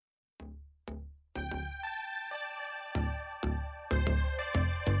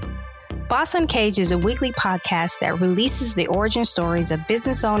Boss Uncaged is a weekly podcast that releases the origin stories of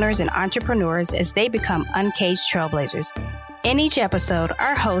business owners and entrepreneurs as they become uncaged trailblazers. In each episode,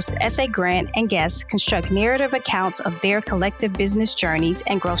 our host, S.A. Grant, and guests construct narrative accounts of their collective business journeys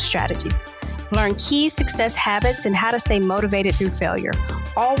and growth strategies. Learn key success habits and how to stay motivated through failure,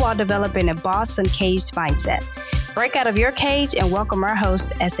 all while developing a Boss Uncaged mindset. Break out of your cage and welcome our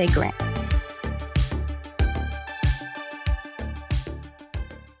host, S.A. Grant.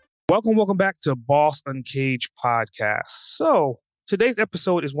 Welcome back to Boss Uncaged podcast. So today's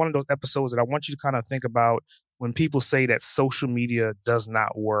episode is one of those episodes that I want you to kind of think about when people say that social media does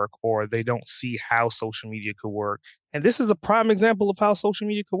not work or they don't see how social media could work. And this is a prime example of how social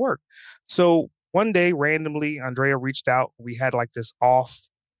media could work. So one day, randomly, Andrea reached out. We had like this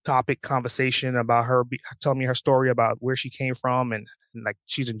off-topic conversation about her telling me her story about where she came from and like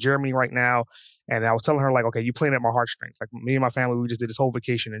she's in Germany right now. And I was telling her like, okay, you playing at my heartstrings. Like me and my family, we just did this whole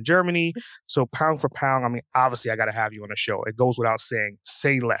vacation in Germany. So pound for pound, I mean, obviously I got to have you on the show. It goes without saying,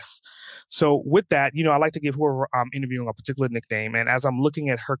 say less. So with that, I like to give whoever I'm interviewing a particular nickname. And as I'm looking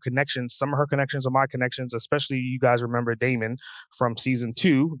at her connections, some of her connections are my connections, especially you guys remember Damon from season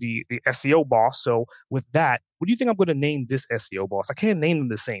 2, the SEO boss. So with that, what do you think I'm going to name this SEO boss? I can't name them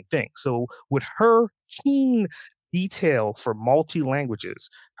the same thing. So with her keen detail for multi-languages,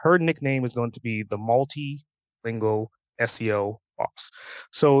 her nickname is going to be the Multilingual SEO boss.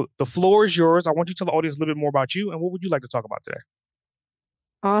 So the floor is yours. I want you to tell the audience a little bit more about you and what would you like to talk about today?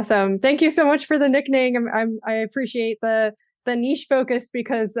 Awesome. Thank you so much for the nickname. I appreciate the niche focus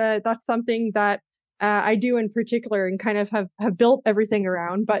because that's something that I do in particular and kind of have built everything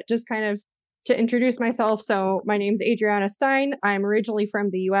around, but just kind of to introduce myself. So my name's Adriana Stein. I'm originally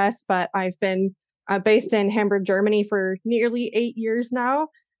from the US, but I've been based in Hamburg, Germany for nearly 8 years now.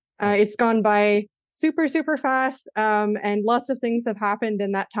 It's gone by super, super fast, and lots of things have happened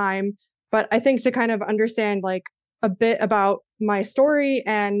in that time. But I think to kind of understand like a bit about my story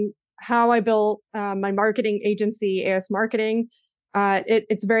and how I built my marketing agency, AS Marketing,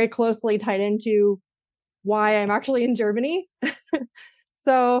 it's very closely tied into why I'm actually in Germany.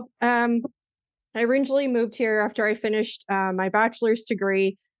 So I originally moved here after I finished my bachelor's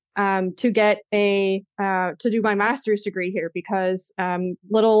degree to do my master's degree here because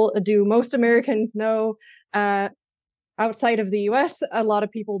little do most Americans know outside of the US, a lot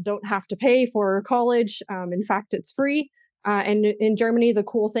of people don't have to pay for college. In fact, it's free. And in Germany, the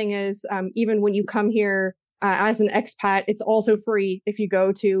cool thing is even when you come here as an expat, it's also free if you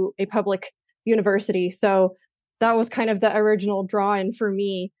go to a public university. So that was kind of the original draw-in for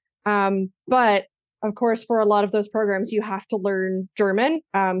me. But of course, for a lot of those programs, you have to learn German.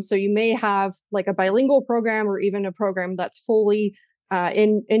 So you may have like a bilingual program or even a program that's fully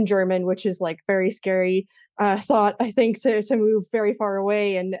in German, which is like very scary thought, I think, to move very far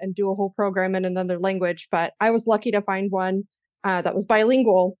away and do a whole program in another language. But I was lucky to find one that was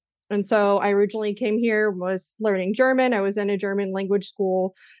bilingual. And so I originally came here, was learning German. I was in a German language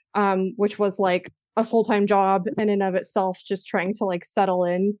school, which was like a full-time job in and of itself, just trying to like settle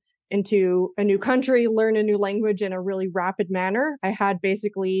into a new country, learn a new language in a really rapid manner. I had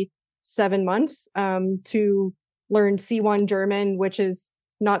basically 7 months to learn C1 German, which is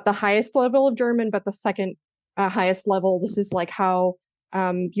not the highest level of German, but the second highest level. This is like how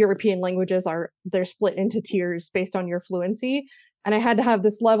European languages they're split into tiers based on your fluency. And I had to have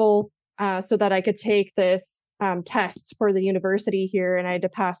this level so that I could take this test for the university here, and I had to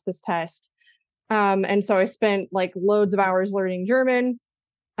pass this test. And so I spent like loads of hours learning German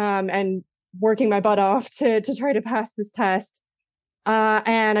and working my butt off to try to pass this test.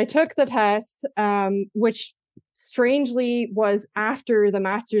 And I took the test, which strangely was after the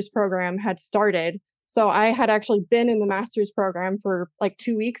master's program had started. So I had actually been in the master's program for like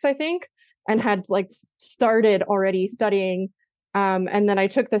 2 weeks, I think, and had like started already studying. And then I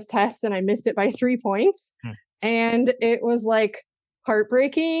took this test and I missed it by 3 points. And it was like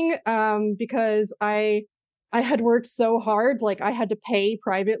heartbreaking because I had worked so hard. Like I had to pay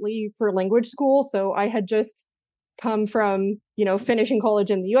privately for language school. So I had just come from, finishing college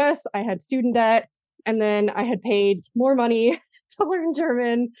in the US. I had student debt, and then I had paid more money to learn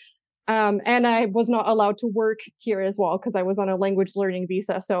German. And I was not allowed to work here as well because I was on a language learning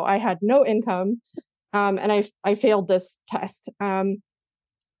visa. So I had no income. And I failed this test.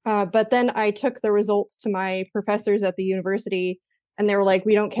 But then I took the results to my professors at the university, and they were like,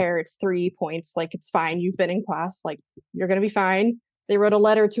 we don't care. It's 3 points. Like, it's fine. You've been in class. Like, you're going to be fine. They wrote a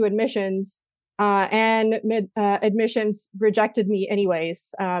letter to admissions, and admissions rejected me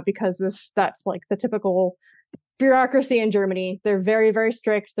anyways, because that's like the typical bureaucracy in Germany. They're very, very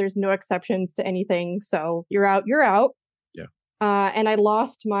strict. There's no exceptions to anything. So you're out. Yeah. and I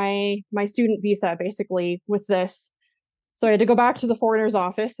lost my student visa basically with this. So I had to go back to the foreigner's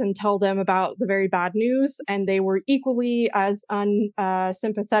office and tell them about the very bad news, and they were equally as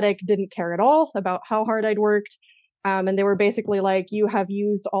unsympathetic, didn't care at all about how hard I'd worked. And they were basically like, you have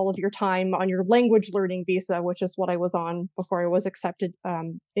used all of your time on your language learning visa, which is what I was on before I was accepted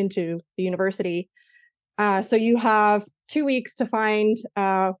into the university. So you have 2 weeks to find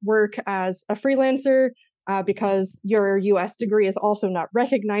work as a freelancer because your US degree is also not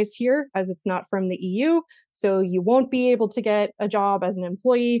recognized here as it's not from the EU. So you won't be able to get a job as an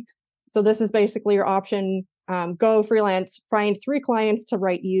employee. So this is basically your option. Go freelance, find 3 clients to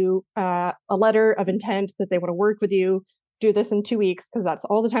write you a letter of intent that they want to work with you. Do this in 2 weeks because that's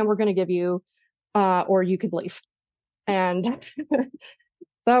all the time we're going to give you, or you could leave. And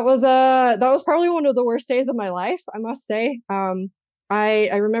that was probably one of the worst days of my life, I must say.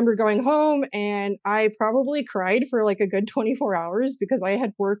 I remember going home and I probably cried for like a good 24 hours because I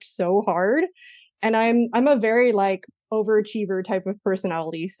had worked so hard. And I'm a very like overachiever type of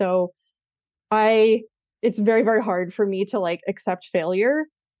personality. So it's very, very hard for me to like accept failure.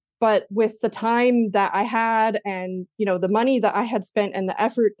 But with the time that I had and, the money that I had spent and the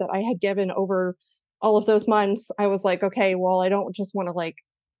effort that I had given over all of those months, I was like, okay, well, I don't just want to like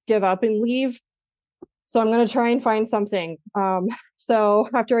give up and leave. So I'm going to try and find something. So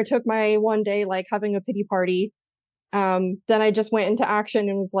after I took my one day, like having a pity party, then I just went into action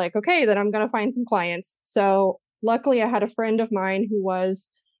and was like, okay, then I'm going to find some clients. So luckily I had a friend of mine who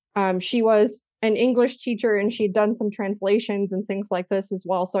she was an English teacher and she'd done some translations and things like this as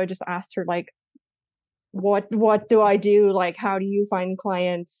well. So I just asked her like, what do I do? Like, how do you find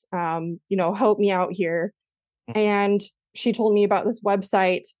clients? Help me out here. And she told me about this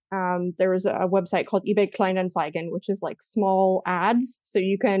website. There was a website called eBay Kleinanzeigen, which is like small ads. So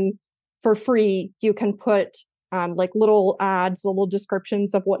you can, for free, you can put like little ads, little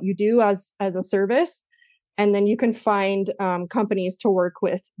descriptions of what you do as a service. And then you can find companies to work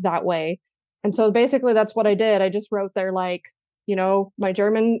with that way. And so basically that's what I did. I just wrote there like, my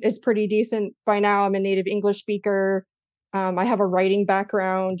German is pretty decent by now. I'm a native English speaker. I have a writing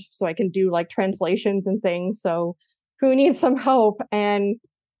background, so I can do like translations and things. So who needs some help? And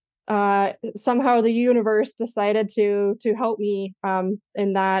somehow the universe decided to help me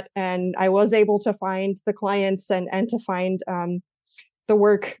in that. And I was able to find the clients and to find the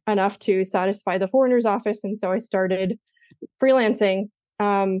work enough to satisfy the foreigner's office. And so I started freelancing.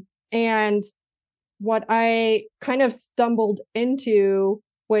 And what I kind of stumbled into,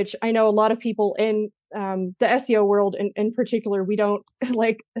 which I know a lot of people in the SEO world in particular, we don't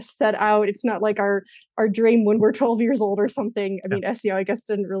like set out. It's not like our dream when we're 12 years old or something. I mean, SEO, I guess,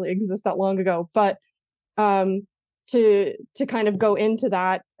 didn't really exist that long ago, but to kind of go into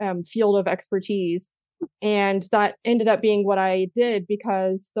that field of expertise. And that ended up being what I did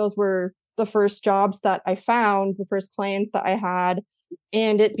because those were the first jobs that I found, the first clients that I had.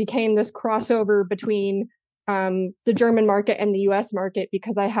 And it became this crossover between the German market and the US market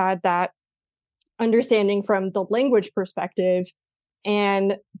because I had that understanding from the language perspective.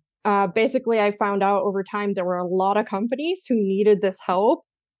 And basically, I found out over time there were a lot of companies who needed this help.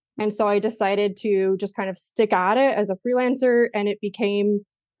 And so I decided to just kind of stick at it as a freelancer. And it became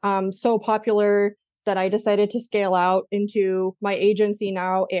so popular that I decided to scale out into my agency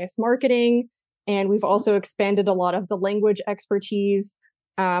now, AS Marketing. And we've also expanded a lot of the language expertise.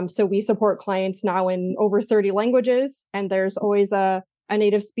 So we support clients now in over 30 languages. And there's always a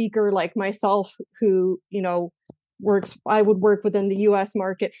native speaker like myself who, I would work within the US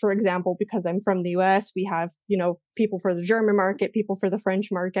market, for example, because I'm from the US. We have, people for the German market, people for the French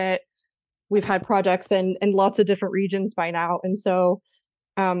market. We've had projects in lots of different regions by now. And so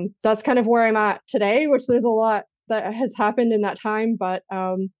that's kind of where I'm at today, which there's a lot that has happened in that time. But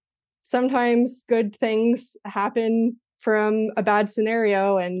sometimes good things happen from a bad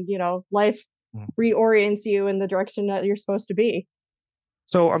scenario and, life reorients you in the direction that you're supposed to be.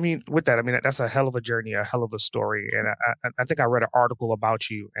 So, I mean, with that, I mean, that's a hell of a journey, a hell of a story. And I think I read an article about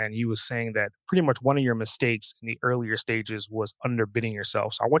you, and you was saying that pretty much one of your mistakes in the earlier stages was underbidding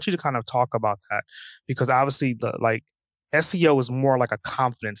yourself. So I want you to kind of talk about that because obviously SEO is more like a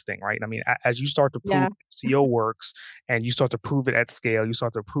confidence thing, right? I mean, as you start to prove SEO works and you start to prove it at scale, you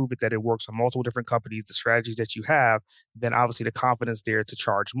start to prove it that it works on multiple different companies, the strategies that you have, then obviously the confidence there to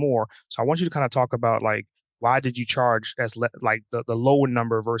charge more. So I want you to kind of talk about why did you charge as the lower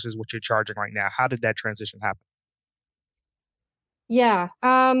number versus what you're charging right now? How did that transition happen? Yeah.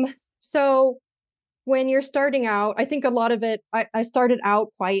 So when you're starting out, I think a lot of it, I started out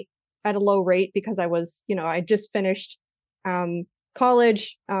quite at a low rate because I was, I just finished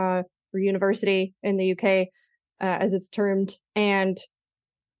college or university in the UK. as it's termed, and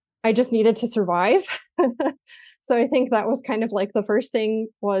I just needed to survive. So I think that was kind of like the first thing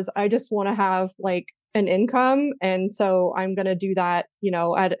was I just want to have like an income. And so I'm going to do that,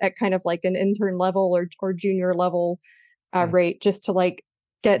 at kind of like an intern level or junior level rate, just to like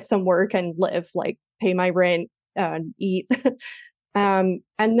get some work and live, like pay my rent and eat. And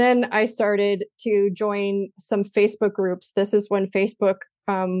then I started to join some Facebook groups. This is when Facebook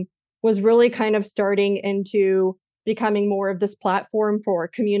was really kind of starting into becoming more of this platform for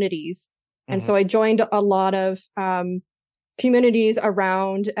communities. And so I joined a lot of communities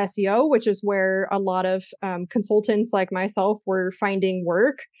around SEO, which is where a lot of consultants like myself were finding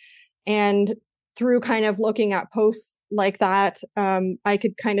work. And through kind of looking at posts like that, I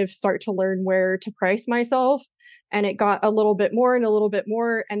could kind of start to learn where to price myself. And it got a little bit more and a little bit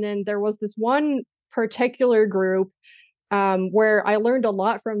more. And then there was this one particular group where I learned a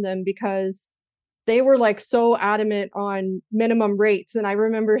lot from them because they were like so adamant on minimum rates. And I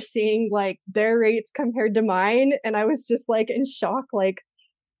remember seeing like their rates compared to mine. And I was just like in shock, like,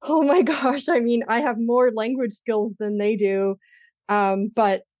 oh my gosh, I mean, I have more language skills than they do.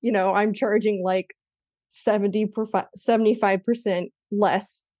 But, I'm charging like 75%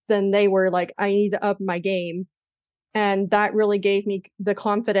 less than they were. Like, I need to up my game. And that really gave me the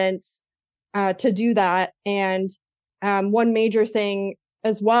confidence to do that. And one major thing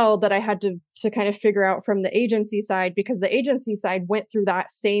as well that I had to kind of figure out from the agency side, because the agency side went through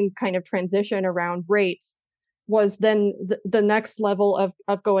that same kind of transition around rates, was then the next level of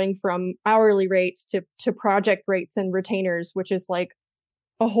going from hourly rates to project rates and retainers, which is like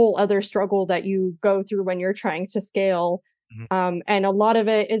a whole other struggle that you go through when you're trying to scale. And a lot of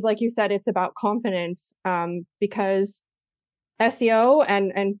it is, like you said, it's about confidence, because SEO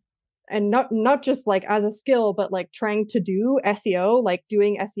and not just like as a skill, but like trying to do SEO, like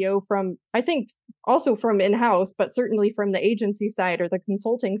doing SEO from, I think also from in-house, but certainly from the agency side or the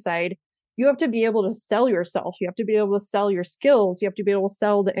consulting side, you have to be able to sell yourself. You have to be able to sell your skills. You have to be able to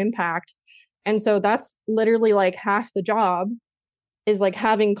sell the impact. And so that's literally like half the job, is like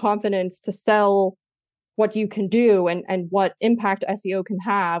having confidence to sell what you can do and what impact SEO can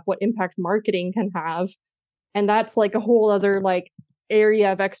have, what impact marketing can have. And that's like a whole other like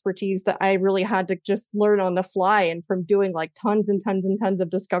area of expertise that I really had to just learn on the fly, and from doing like tons and tons and tons of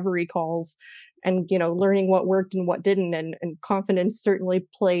discovery calls and, learning what worked and what didn't. And confidence certainly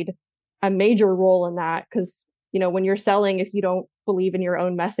played a major role in that, because, when you're selling, if you don't believe in your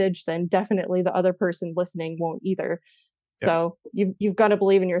own message, then definitely the other person listening won't either. Yeah. So you've got to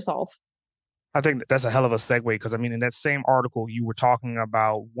believe in yourself. I think that's a hell of a segue, because I mean, in that same article, you were talking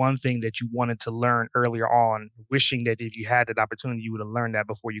about one thing that you wanted to learn earlier on, wishing that if you had that opportunity, you would have learned that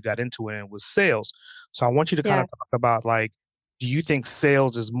before you got into it, and it was sales. So I want you to kind of talk about, like, do you think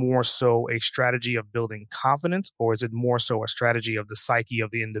sales is more so a strategy of building confidence, or is it more so a strategy of the psyche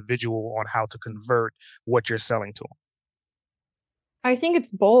of the individual on how to convert what you're selling to them? I think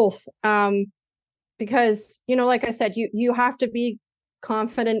it's both. Because, like I said, you have to be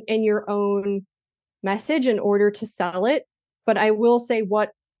confident in your own message in order to sell it. But I will say what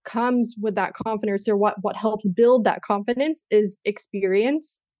comes with that confidence, or what helps build that confidence, is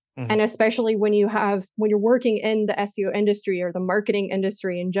experience. And especially when you're working in the SEO industry or the marketing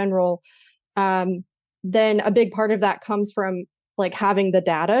industry in general, then a big part of that comes from like having the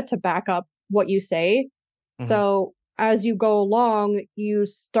data to back up what you say. So as you go along, you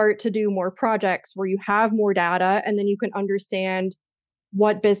start to do more projects where you have more data, and then you can understand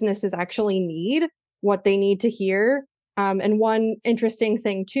what businesses actually need, what they need to hear. And one interesting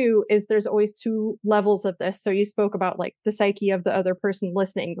thing too is there's always two levels of this. So you spoke about like the psyche of the other person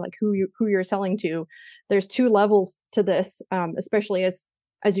listening, like who you're selling to. There's two levels to this, especially as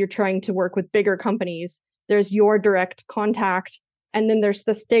you're trying to work with bigger companies. There's your direct contact, and then there's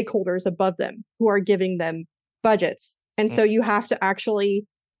the stakeholders above them who are giving them budgets. And so you have to actually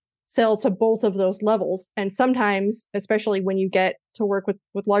sell to both of those levels. And sometimes, especially when you get to work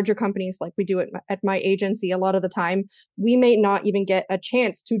with larger companies like we do at my agency, a lot of the time, we may not even get a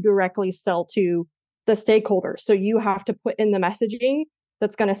chance to directly sell to the stakeholder. So you have to put in the messaging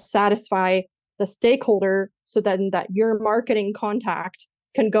that's going to satisfy the stakeholder, so then that your marketing contact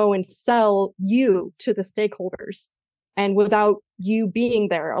can go and sell you to the stakeholders, and without you being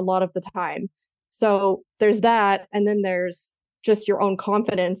there a lot of the time. So there's that. And then there's just your own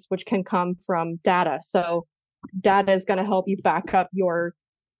confidence, which can come from data. So data is going to help you back up your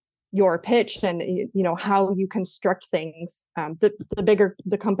pitch, and how you construct things. The bigger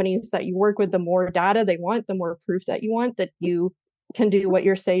the companies that you work with, the more data they want, the more proof that you want that you can do what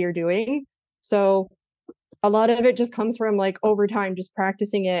you say you're doing. So a lot of it just comes from like over time, just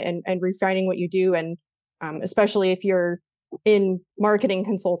practicing it and refining what you do. And especially if you're in marketing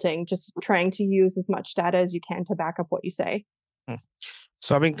consulting, just trying to use as much data as you can to back up what you say. Hmm.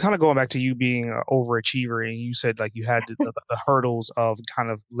 So, I mean, kind of going back to you being an overachiever, and you said like you had the hurdles of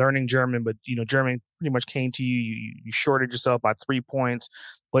kind of learning German, but German pretty much came to you. You shorted yourself by 3 points,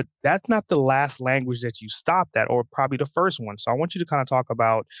 but that's not the last language that you stopped at, or probably the first one. So, I want you to kind of talk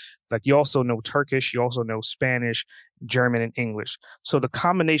about like you also know Turkish, you also know Spanish, German, and English. So, the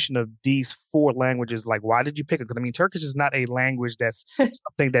combination of these four languages, like why did you pick it? Because I mean, Turkish is not a language that's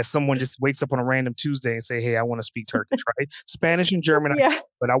something that someone just wakes up on a random Tuesday and say, "Hey, I want to speak Turkish," right? Spanish and German. Yeah.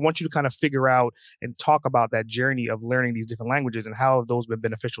 But I want you to kind of figure out and talk about that journey of learning these different languages and how have those been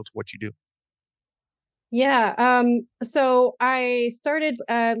beneficial to what you do. Yeah. So I started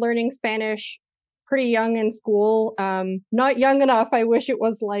learning Spanish pretty young in school. Not young enough. I wish it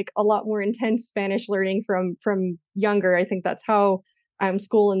was like a lot more intense Spanish learning from younger. I think that's how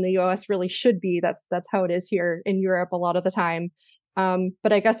school in the US really should be. That's how it is here in Europe a lot of the time.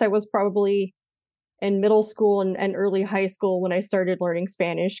 But I guess I was probably in middle school and early high school when I started learning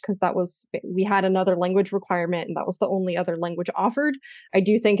Spanish, because we had another language requirement and that was the only other language offered. I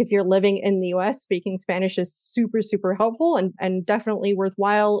do think if you're living in the US, speaking Spanish is super, super helpful and definitely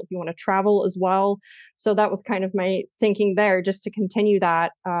worthwhile if you want to travel as well. So that was kind of my thinking there, just to continue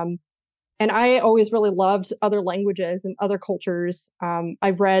that. And I always really loved other languages and other cultures.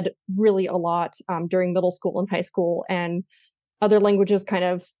 I've read really a lot during middle school and high school, and other languages kind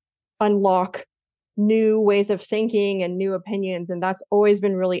of unlock new ways of thinking and new opinions. And that's always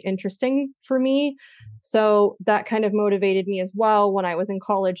been really interesting for me. So that kind of motivated me as well when I was in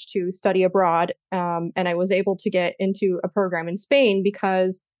college to study abroad. And I was able to get into a program in Spain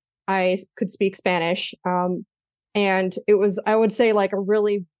because I could speak Spanish. And it was, I would say, like a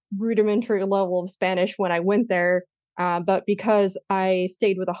really rudimentary level of Spanish when I went there. But because I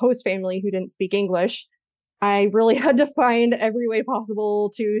stayed with a host family who didn't speak English, I really had to find every way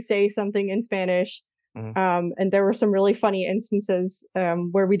possible to say something in Spanish. And there were some really funny instances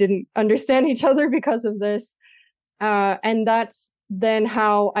where we didn't understand each other because of this. And that's then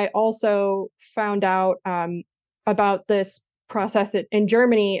how I also found out about this process in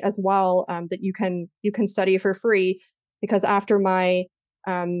Germany as well, that you can study for free. Because after I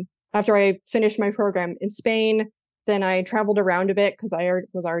finished my program in Spain, then I traveled around a bit because I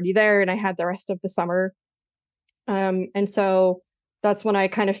was already there and I had the rest of the summer. And so that's when I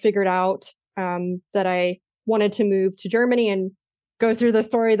kind of figured out that I wanted to move to Germany and go through the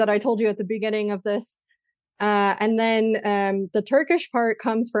story that I told you at the beginning of this. And then the Turkish part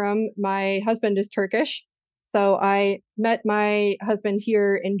comes from my husband is Turkish. So I met my husband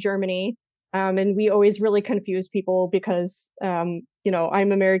here in Germany. And we always really confuse people because, I'm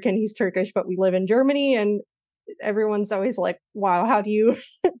American, he's Turkish, but we live in Germany. And everyone's always like, wow, how do you,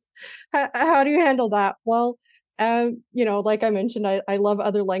 how do you handle that? Well, like I mentioned, I love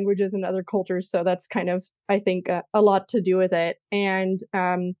other languages and other cultures. So that's kind of, I think, a lot to do with it. And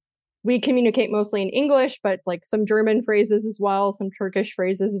we communicate mostly in English, but like some German phrases as well, some Turkish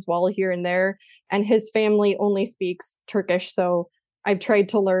phrases as well here and there. And his family only speaks Turkish. So I've tried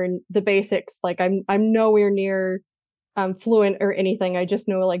to learn the basics. Like I'm nowhere near fluent or anything. I just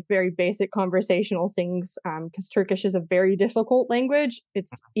know like very basic conversational things because Turkish is a very difficult language.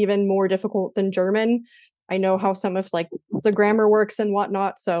 It's even more difficult than German. I know how some of like the grammar works and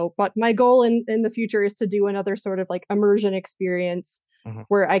whatnot. So, but my goal in the future is to do another sort of like immersion experience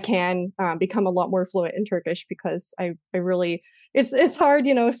where I can become a lot more fluent in Turkish, because I really, it's hard,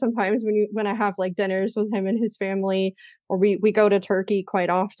 sometimes when I have like dinners with him and his family, or we go to Turkey quite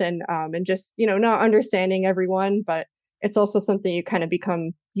often and just, not understanding everyone, but it's also something you kind of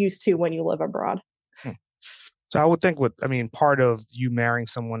become used to when you live abroad. So I would think part of you marrying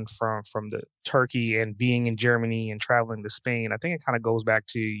someone from the Turkey and being in Germany and traveling to Spain, I think it kind of goes back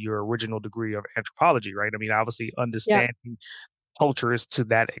to your original degree of anthropology, right? I mean, obviously understanding cultures to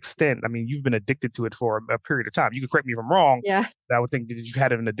that extent. I mean, you've been addicted to it for a period of time. You can correct me if I'm wrong. Yeah. But I would think that you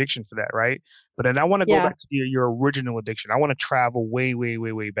had an addiction for that, right? But then I want to go back to your original addiction. I want to travel way, way,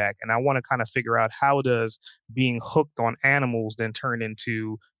 way, way back. And I want to kind of figure out how does being hooked on animals then turn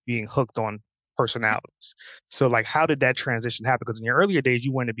into being hooked on personalities. So like, how did that transition happen? Because in your earlier days,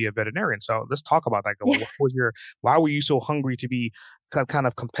 you wanted to be a veterinarian. So let's talk about that. Why were you so hungry to be kind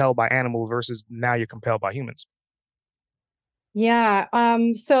of compelled by animals versus now you're compelled by humans? Yeah.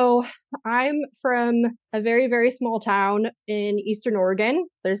 So I'm from a very, very small town in Eastern Oregon.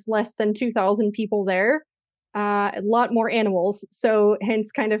 There's less than 2,000 people there. A lot more animals. So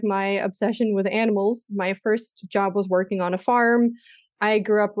hence kind of my obsession with animals. My first job was working on a farm. I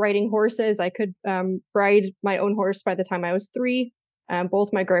grew up riding horses. I could ride my own horse by the time I was 3.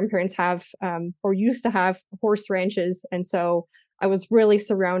 Both my grandparents have or used to have horse ranches. And so I was really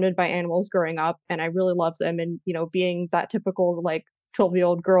surrounded by animals growing up, and I really love them. And, being that typical like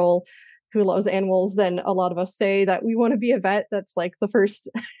 12-year-old girl who loves animals, then a lot of us say that we want to be a vet. That's like the first,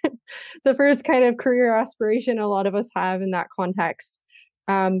 the first kind of career aspiration a lot of us have in that context.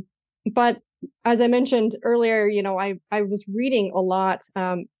 But as I mentioned earlier, I was reading a lot,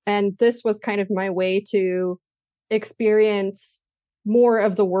 and this was kind of my way to experience more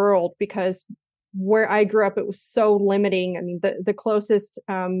of the world, because where I grew up, it was so limiting. I mean, the closest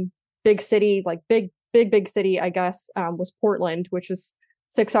big city, like big city, I guess, was Portland, which was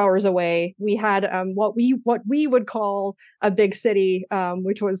 6 hours away. We had what we would call a big city,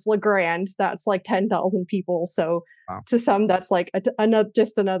 which was La Grande. That's like 10,000 people. So Wow. to some, that's like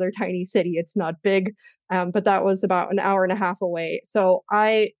just another tiny city. It's not big, but that was about an hour and a half away. So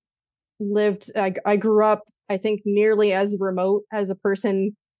I grew up, I think, nearly as remote as a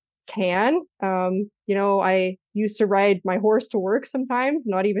person can. I used to ride my horse to work sometimes,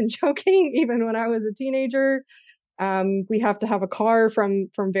 not even joking, even when I was a teenager. We have to have a car from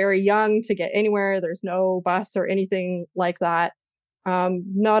very young to get anywhere. There's no bus or anything like that.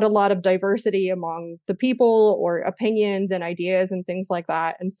 Not a lot of diversity among the people or opinions and ideas and things like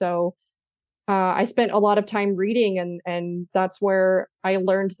that. And so I spent a lot of time reading, and that's where I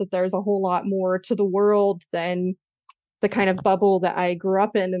learned that there's a whole lot more to the world than the kind of bubble that I grew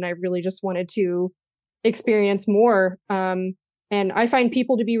up in. And I really just wanted to experience more. And I find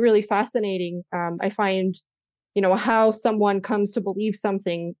people to be really fascinating. I find how someone comes to believe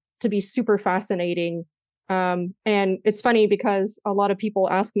something to be super fascinating. And it's funny because a lot of people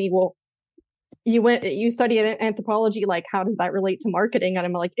ask me, well, you studied anthropology, like, how does that relate to marketing? And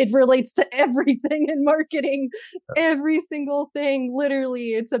I'm like, it relates to everything in marketing, every single thing.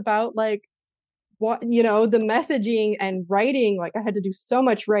 Literally, it's about like what, the messaging and writing. Like, I had to do so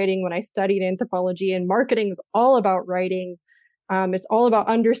much writing when I studied anthropology, and marketing is all about writing. It's all about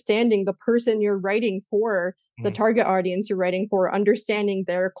understanding the person you're writing for, the target audience you're writing for, understanding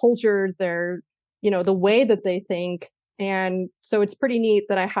their culture, their, the way that they think. And so it's pretty neat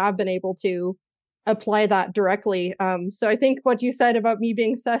that I have been able to apply that directly. So I think what you said about me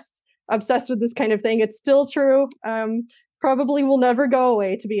being obsessed with this kind of thing, it's still true. Probably will never go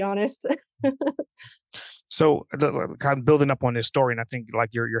away, to be honest. So kind of building up on this story, and I think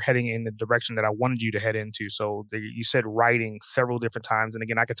like you're heading in the direction that I wanted you to head into. So you said writing several different times. And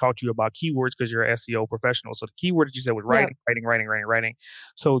again, I could talk to you about keywords because you're an SEO professional. So the keyword that you said was writing, writing.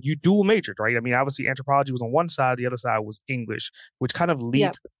 So you dual majored, right? I mean, obviously anthropology was on one side, the other side was English, which kind of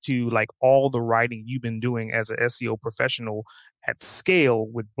leads to like all the writing you've been doing as an SEO professional at scale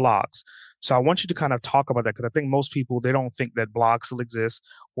with blogs. So I want you to kind of talk about that, because I think most people, they don't think that blogs still exist,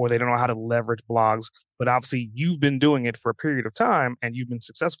 or they don't know how to leverage blogs. But obviously you've been doing it for a period of time and you've been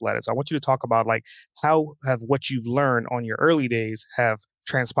successful at it. So I want you to talk about like how have what you've learned on your early days have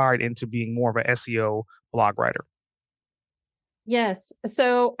transpired into being more of an SEO blog writer. Yes.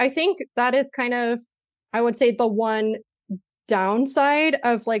 So I think that is kind of, I would say, the one downside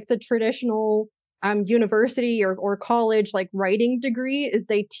of like the traditional university or college like writing degree is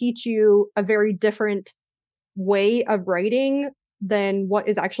they teach you a very different way of writing than what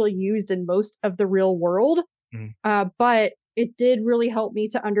is actually used in most of the real world. But it did really help me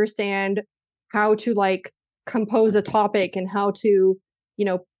to understand how to like compose a topic and how to,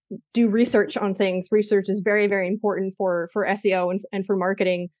 do research on things. Research is very, very important for SEO and for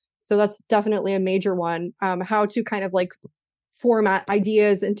marketing. So that's definitely a major one. How to kind of like format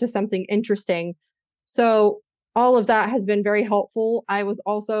ideas into something interesting. So all of that has been very helpful. I was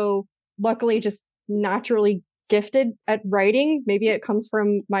also luckily just naturally gifted at writing. Maybe it comes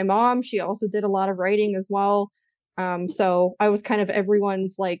from my mom. She also did a lot of writing as well. So I was kind of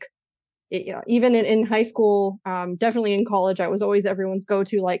everyone's like, even in high school, definitely in college, I was always everyone's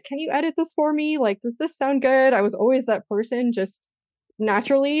go-to, like, can you edit this for me? Like, does this sound good? I was always that person just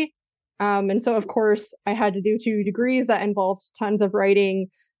naturally. And so, of course, I had to do 2 degrees that involved tons of writing,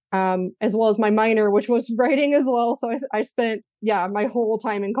 as well as my minor, which was writing as well. So I spent, my whole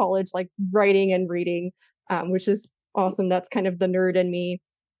time in college, like writing and reading, which is awesome. That's kind of the nerd in me.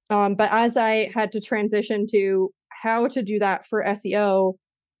 But as I had to transition to how to do that for SEO,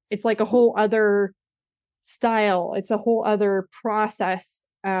 it's like a whole other style. It's a whole other process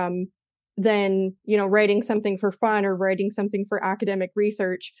than, writing something for fun or writing something for academic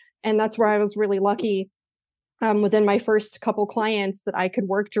research. And that's where I was really lucky within my first couple clients that I could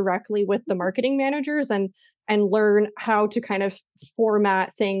work directly with the marketing managers and learn how to kind of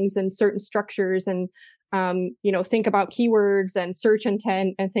format things in certain structures and, think about keywords and search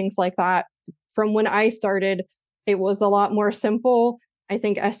intent and things like that from when I started it was a lot more simple. I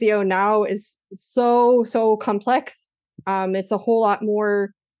think SEO now is so complex. It's a whole lot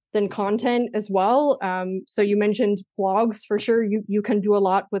more than content as well. So you mentioned blogs. For sure, you can do a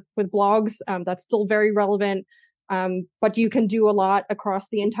lot with blogs. That's still very relevant. But you can do a lot across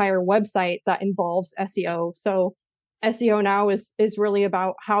the entire website that involves SEO. So SEO now is really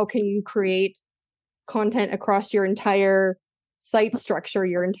about how can you create content across your entire site structure,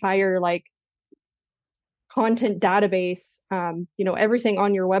 your entire like content database, everything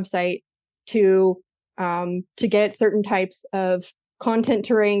on your website to get certain types of content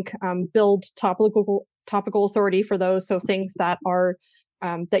to rank, build topical authority for those. So things that are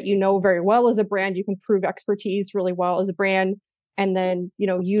that very well as a brand, you can prove expertise really well as a brand, and then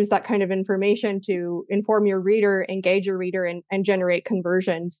use that kind of information to inform your reader, engage your reader, and generate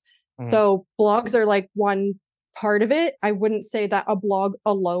conversions. Mm-hmm. So blogs are like one part of it. I wouldn't say that a blog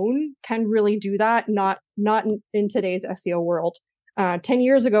alone can really do that. Not in today's SEO world. 10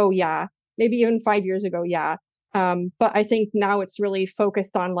 years ago, yeah. Maybe even 5 years ago, yeah. But I think now it's really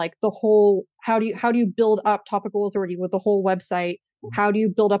focused on like the whole, how do you build up topical authority with the whole website? How do you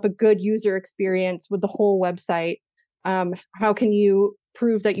build up a good user experience with the whole website? How can you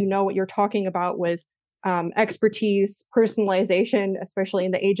prove that you know what you're talking about with expertise, personalization, especially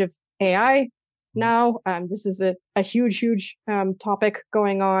in the age of AI now? This is a huge topic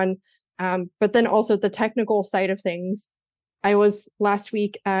going on. But then also the technical side of things. I was last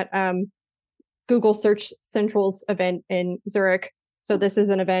week at Google Search Central's event in Zurich. So this is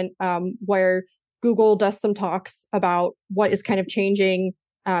an event where Google does some talks about what is kind of changing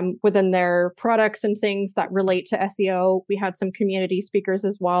within their products and things that relate to SEO. We had some community speakers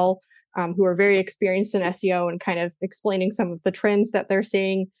as well who are very experienced in SEO and kind of explaining some of the trends that they're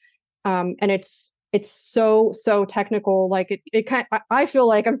seeing. And it's so technical. Like I feel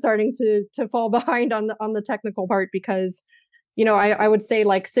like I'm starting to fall behind on the technical part because, I would say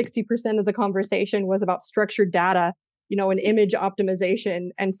like 60% of the conversation was about structured data, and image optimization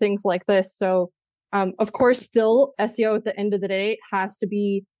and things like this. So, of course, still SEO at the end of the day has to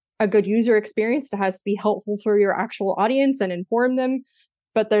be a good user experience. It has to be helpful for your actual audience and inform them.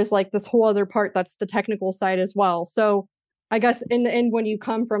 But there's like this whole other part that's the technical side as well. So I guess in the end, when you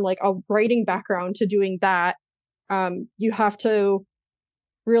come from like a writing background to doing that, you have to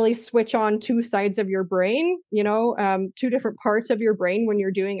really switch on two sides of your brain, two different parts of your brain when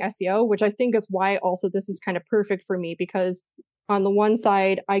you're doing SEO, which I think is why also this is kind of perfect for me, because on the one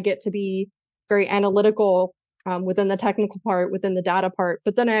side, I get to be very analytical within the technical part, within the data part,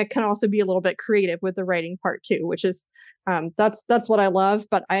 but then I can also be a little bit creative with the writing part too, which is that's what I love,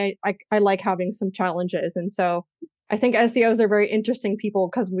 but I like having some challenges. And so I think SEOs are very interesting people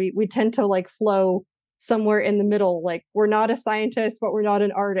because we tend to like flow somewhere in the middle. Like we're not a scientist, but we're not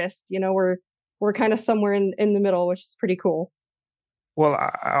an artist. We're kind of somewhere in the middle, which is pretty cool. Well,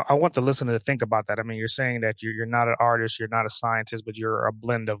 I want the listener to think about that. I mean, you're saying that you're not an artist, you're not a scientist, but you're a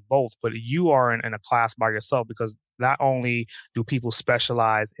blend of both. But you are in a class by yourself because not only do people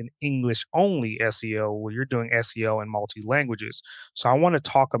specialize in English only SEO, well, you're doing SEO in multi languages. So I want to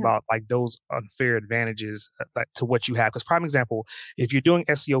talk about like those unfair advantages to what you have. Because prime example, if you're doing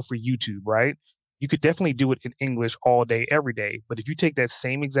SEO for YouTube, right? You could definitely do it in English all day, every day. But if you take that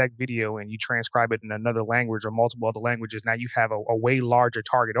same exact video and you transcribe it in another language or multiple other languages, now you have a way larger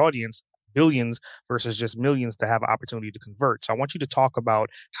target audience, billions versus just millions to have an opportunity to convert. So I want you to talk about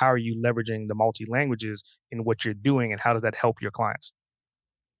how are you leveraging the multi-languages in what you're doing and how does that help your clients?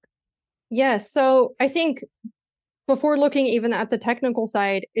 Yeah, so I think before looking even at the technical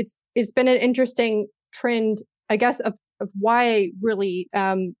side, it's been an interesting trend, I guess, of why really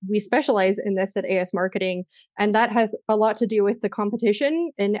we specialize in this at AS Marketing. And that has a lot to do with the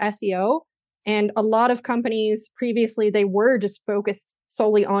competition in SEO. And a lot of companies previously, they were just focused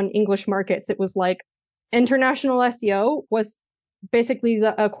solely on English markets. It was like international SEO was basically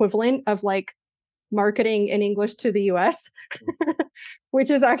the equivalent of like marketing in English to the US,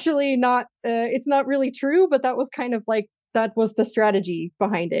 which is actually not, it's not really true, but that was kind of like, that was the strategy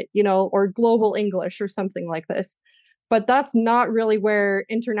behind it, or global English or something like this. But that's not really where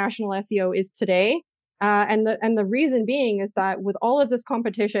international SEO is today. And the reason being is that with all of this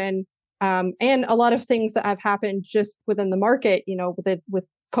competition and a lot of things that have happened just within the market, with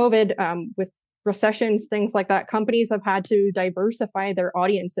COVID, with recessions, things like that, companies have had to diversify their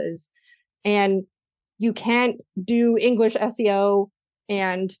audiences. And you can't do English SEO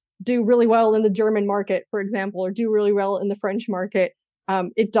and do really well in the German market, for example, or do really well in the French market.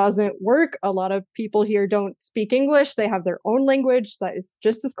 It doesn't work. A lot of people here don't speak English. They have their own language that is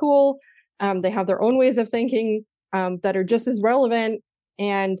just as cool. They have their own ways of thinking that are just as relevant.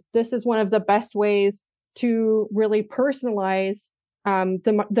 And this is one of the best ways to really personalize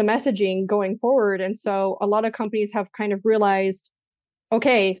the messaging going forward. And so a lot of companies have kind of realized,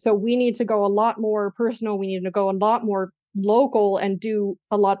 okay, so we need to go a lot more personal. We need to go a lot more local and do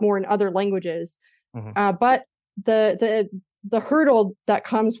a lot more in other languages. But the hurdle that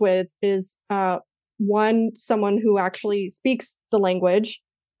comes with is someone who actually speaks the language,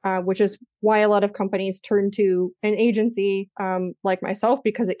 which is why a lot of companies turn to an agency like myself,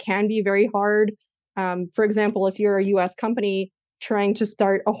 because it can be very hard. For example, if you're a US company trying to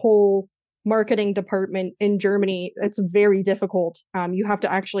start a whole marketing department in Germany, it's very difficult. You have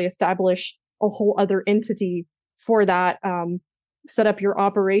to actually establish a whole other entity for that, set up your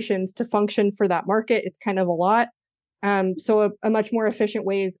operations to function for that market. It's kind of a lot. So a much more efficient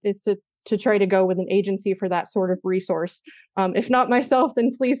way is to try to go with an agency for that sort of resource. If not myself,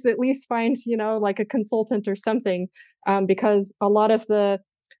 then please at least find, like a consultant or something, because a lot of the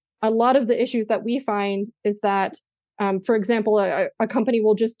issues that we find is that, for example, a company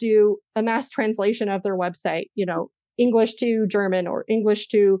will just do a mass translation of their website, English to German or English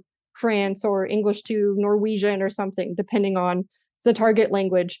to France or English to Norwegian or something, depending on the target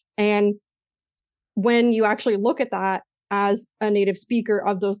language. And when you actually look at that as a native speaker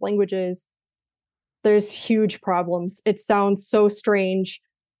of those languages, there's huge problems. It sounds so strange.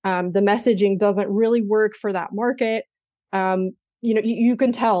 The messaging doesn't really work for that market. You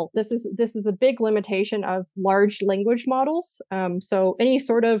can tell this is a big limitation of large language models. So any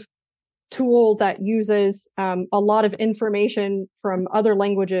sort of tool that uses a lot of information from other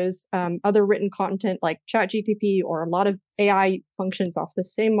languages, other written content like ChatGPT, or a lot of AI functions off the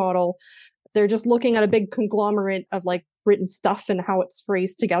same model, they're just looking at a big conglomerate of like written stuff and how it's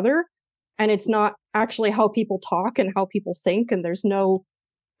phrased together. And it's not actually how people talk and how people think, and there's no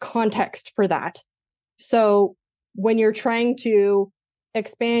context for that. So when you're trying to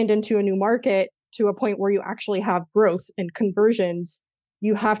expand into a new market to a point where you actually have growth and conversions,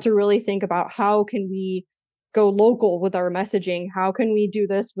 you have to really think about, how can we go local with our messaging? How can we do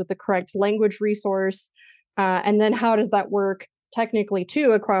this with the correct language resource? And then how does that work technically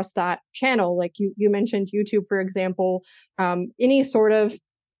too across that channel? Like you mentioned YouTube, for example, any sort of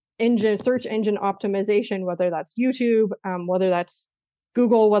search engine optimization, whether that's YouTube, whether that's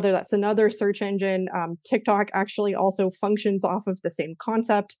Google, whether that's another search engine. TikTok actually also functions off of the same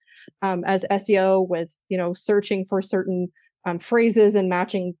concept as SEO, with searching for certain phrases and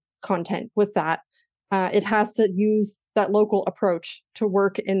matching content with that. It has to use that local approach to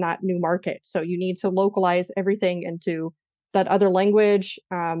work in that new market. So you need to localize everything into that other language.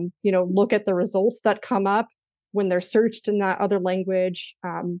 Look at the results that come up when they're searched in that other language.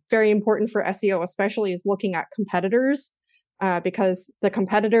 Very important for SEO, especially, is looking at competitors, because the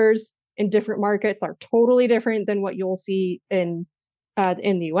competitors in different markets are totally different than what you'll see in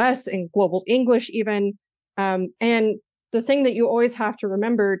the US, in global English even. And the thing that you always have to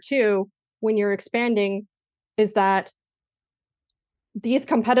remember too, when you're expanding, is that these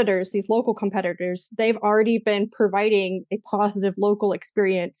competitors, these local competitors, they've already been providing a positive local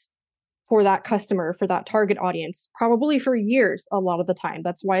experience for that customer, for that target audience, probably for years a lot of the time.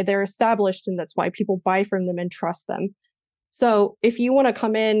 That's why they're established, and that's why people buy from them and trust them. So if you want to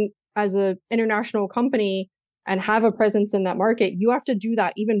come in as an international company and have a presence in that market, you have to do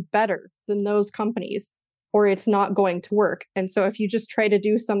that even better than those companies, or it's not going to work. And so if you just try to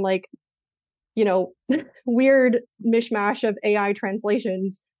do some weird mishmash of AI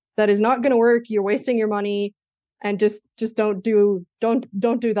translations, that is not going to work. You're wasting your money, and just don't do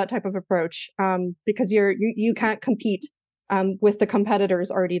that type of approach, because you can't compete with the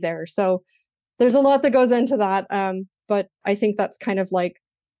competitors already there. So there's a lot that goes into that. But I think that's kind of like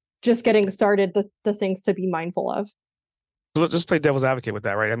just getting started, the things to be mindful of. So let's just play devil's advocate with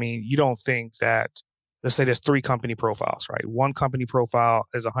that, right? I mean, you don't think that, let's say there's 3 company profiles, right? One company profile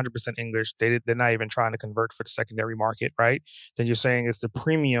is 100% English. They're not even trying to convert for the secondary market, right? Then you're saying it's the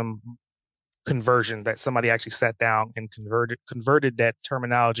premium conversion that somebody actually sat down and converted that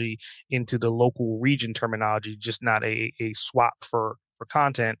terminology into the local region terminology, just not a swap for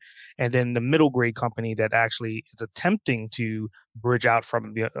content. And then the middle grade company that actually is attempting to bridge out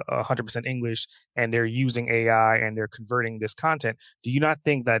from the 100% English, and they're using AI and they're converting this content. Do you not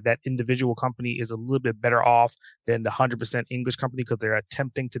think that that individual company is a little bit better off than the 100% English company, because they're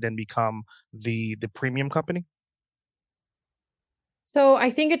attempting to then become the premium company? So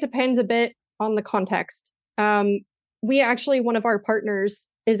I think it depends a bit on the context. We actually, one of our partners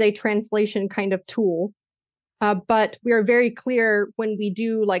is a translation kind of tool. But we are very clear when we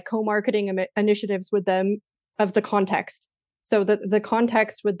do like co-marketing initiatives with them of the context. So the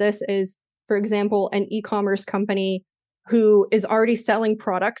context with this is, for example, an e-commerce company who is already selling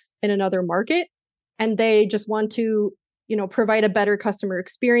products in another market, and they just want to, provide a better customer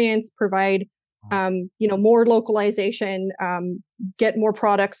experience, provide, more localization, get more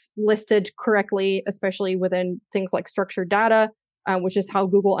products listed correctly, especially within things like structured data, which is how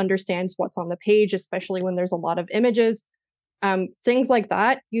Google understands what's on the page, especially when there's a lot of images. Things like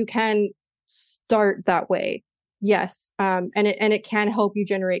that, you can start that way. Yes. And it can help you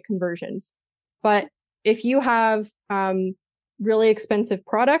generate conversions. But if you have really expensive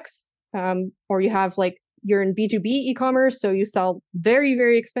products, or you have you're in B2B e-commerce, so you sell very,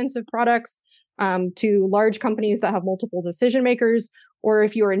 very expensive products to large companies that have multiple decision makers, or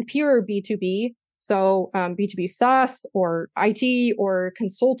if you're in pure B2B, so B2B SaaS or IT or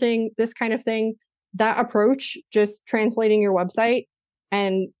consulting, this kind of thing, that approach, just translating your website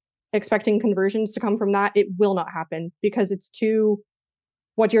and expecting conversions to come from that, it will not happen because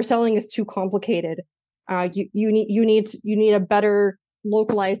what you're selling is too complicated. You need a better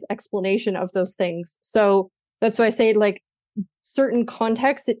localized explanation of those things. So that's why I say certain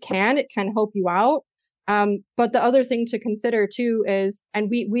contexts, it can help you out. But the other thing to consider too is, and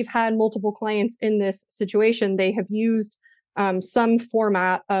we've had multiple clients in this situation, they have used some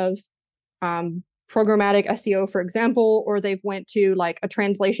format of programmatic SEO, for example, or they've went to a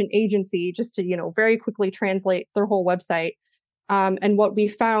translation agency just to, very quickly translate their whole website. And what we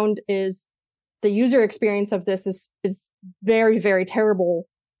found is the user experience of this is very, very terrible.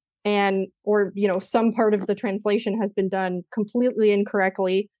 Or some part of the translation has been done completely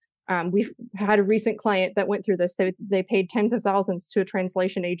incorrectly. We've had a recent client that went through this. They paid tens of thousands to a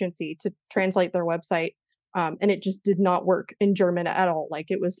translation agency to translate their website. And it just did not work in German at all.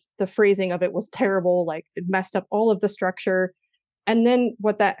 The phrasing of it was terrible. It messed up all of the structure. And then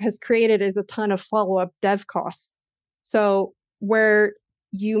what that has created is a ton of follow-up dev costs. So where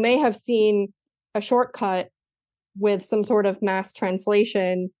you may have seen a shortcut with some sort of mass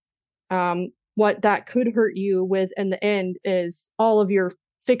translation, what that could hurt you with in the end is all of your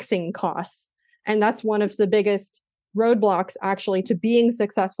fixing costs. And that's one of the biggest roadblocks actually to being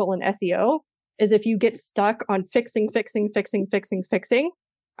successful in SEO, is if you get stuck on fixing,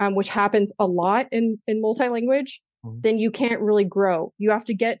 which happens a lot in multilanguage, then you can't really grow. You have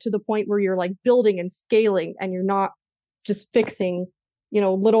to get to the point where you're building and scaling, and you're not just fixing,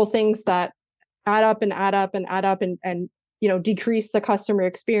 little things that add up and decrease the customer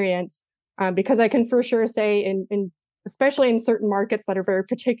experience. Because I can for sure say in especially in certain markets that are very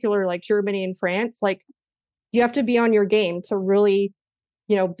particular, like Germany and France, you have to be on your game to really,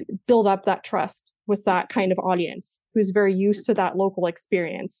 build up that trust with that kind of audience who's very used to that local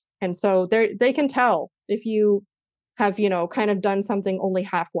experience. And so they can tell if you have, kind of done something only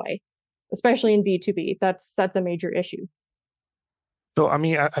halfway, especially in B2B. That's a major issue. So,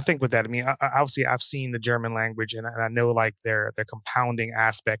 I think with that, obviously I've seen the German language, and I know their compounding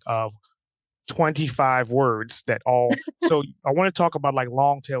aspect of 25 words that all. So I want to talk about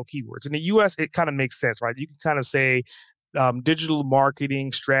long tail keywords. In the US, it kind of makes sense, right? You can kind of say digital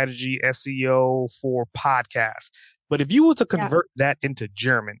marketing strategy, SEO for podcasts. But if you were to convert that into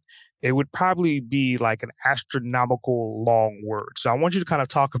German, it would probably be an astronomical long word. So I want you to kind of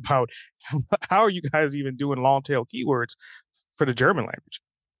talk about how are you guys even doing long tail keywords for the German language?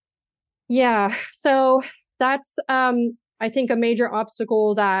 Yeah. So that's, I think, a major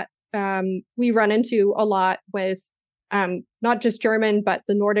obstacle that we run into a lot with not just German, but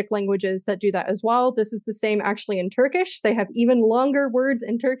the Nordic languages that do that as well. This is the same actually in Turkish. They have even longer words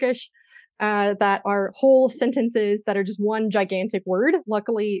in Turkish that are whole sentences that are just one gigantic word.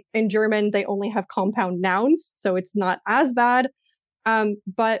 Luckily, in German, they only have compound nouns, so it's not as bad.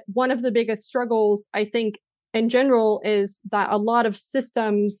 But one of the biggest struggles, I think, in general, is that a lot of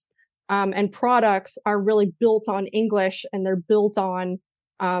systems and products are really built on English, and they're built on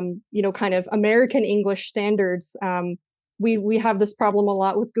kind of American English standards. We have this problem a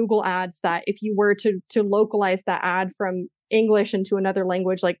lot with Google ads, that if you were to localize that ad from English into another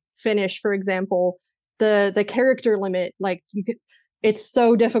language, like Finnish, for example, the character limit, it's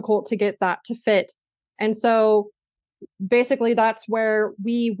so difficult to get that to fit. And so basically that's where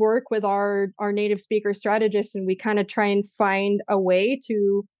we work with our native speaker strategists, and we kind of try and find a way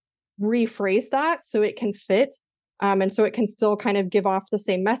to rephrase that so it can fit. And so it can still kind of give off the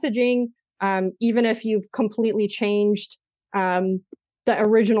same messaging, even if you've completely changed the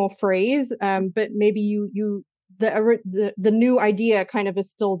original phrase, but maybe the new idea kind of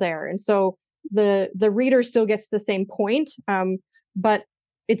is still there. And so the reader still gets the same point, but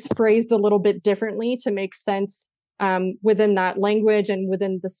it's phrased a little bit differently to make sense within that language and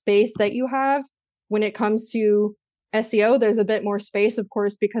within the space that you have. When it comes to SEO, there's a bit more space, of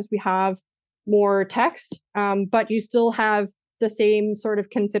course, because we have more text, but you still have the same sort of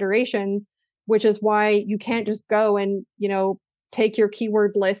considerations. which is why you can't just go and, take your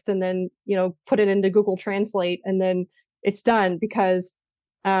keyword list and then, put it into Google Translate and then it's done, because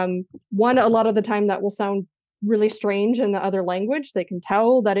one, a lot of the time that will sound really strange in the other language. They can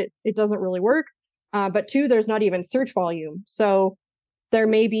tell that it doesn't really work. But two, there's not even search volume. So there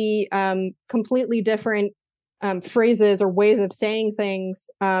may be completely different phrases or ways of saying things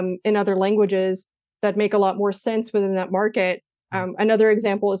in other languages that make a lot more sense within that market. Another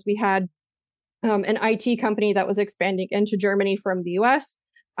example is we had an IT company that was expanding into Germany from the US.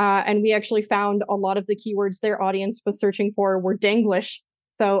 And we actually found a lot of the keywords their audience was searching for were Danglish.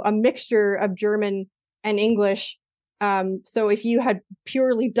 So a mixture of German and English. So if you had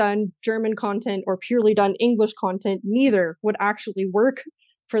purely done German content or purely done English content, neither would actually work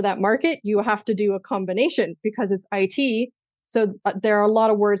for that market. You have to do a combination because it's IT. So there are a lot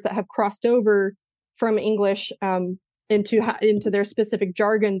of words that have crossed over from English into their specific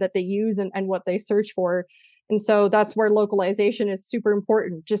jargon that they use and what they search for. And so that's where localization is super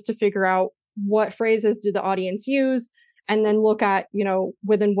important, just to figure out what phrases do the audience use, and then look at,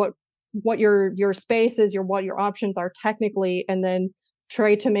 within what your space is, what your options are technically, and then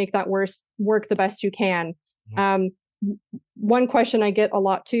try to make that work the best you can. One question I get a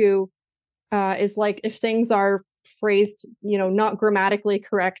lot too is like, if things are phrased, not grammatically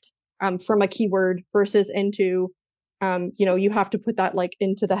correct from a keyword versus into, you have to put that like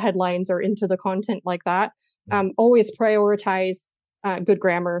into the headlines or into the content like that. Always prioritize good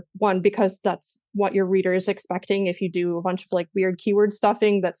grammar, one, because that's what your reader is expecting. If you do a bunch of like weird keyword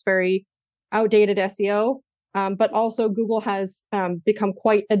stuffing, that's very outdated SEO. But also Google has become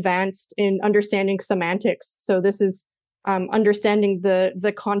quite advanced in understanding semantics. So this is understanding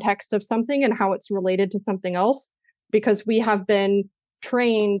the context of something and how it's related to something else, because we have been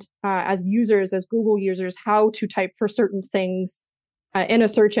trained as users, as Google users, how to type for certain things in a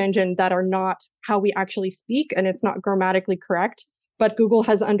search engine that are not how we actually speak, and it's not grammatically correct. But Google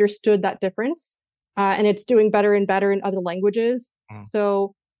has understood that difference, and it's doing better and better in other languages.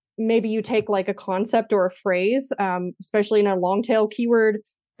 So maybe you take like a concept or a phrase, especially in a long tail keyword,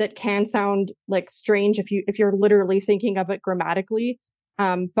 that can sound like strange if you're literally thinking of it grammatically,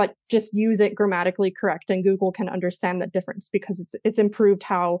 but just use it grammatically correct, and Google can understand that difference because it's improved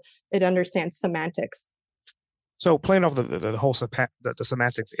how it understands semantics. So playing off the whole the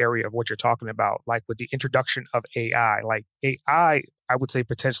semantics area of what you're talking about, like with the introduction of AI, like AI, I would say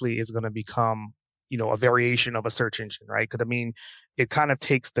potentially is going to become, a variation of a search engine, right? Because I mean, it kind of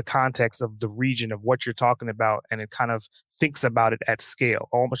takes the context of the region of what you're talking about, and it kind of thinks about it at scale,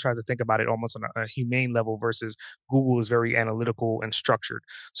 almost tries to think about it almost on a humane level, versus Google is very analytical and structured.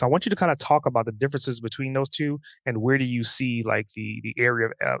 So I want you to kind of talk about the differences between those two, and where do you see like the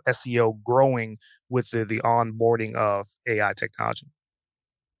area of SEO growing with the onboarding of AI technology?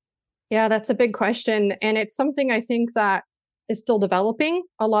 Yeah, that's a big question. And it's something I think that is still developing.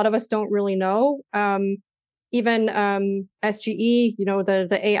 A lot of us don't really know. Even SGE,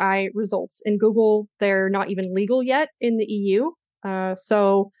 the AI results in Google, they're not even legal yet in the EU.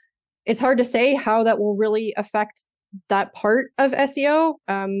 So it's hard to say how that will really affect that part of SEO.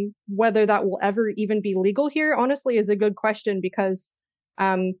 Whether that will ever even be legal here, honestly, is a good question, because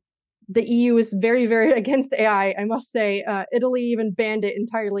the EU is very, very against AI, I must say. Italy even banned it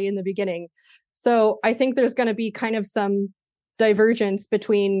entirely in the beginning. So I think there's going to be kind of some divergence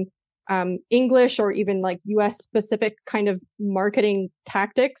between English or even like US specific kind of marketing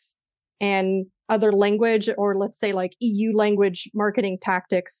tactics and other language, or let's say like EU language marketing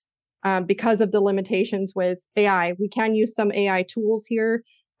tactics, because of the limitations with AI. We can use some AI tools here,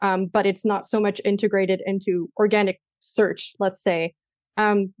 but it's not so much integrated into organic search, let's say.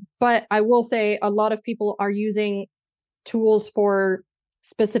 But I will say a lot of people are using tools for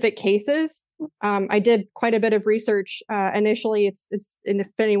specific cases. I did quite a bit of research initially. And if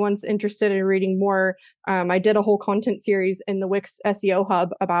anyone's interested in reading more, I did a whole content series in the Wix SEO Hub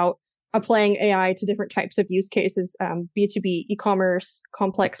about applying AI to different types of use cases, B2B, e-commerce,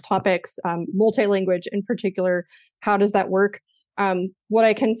 complex topics, multilingual in particular. How does that work? What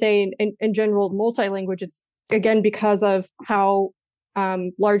I can say in general, multilingual, it's again because of how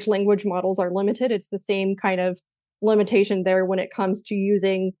large language models are limited. It's the same kind of limitation there when it comes to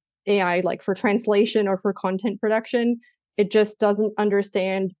using AI, like for translation or for content production. It just doesn't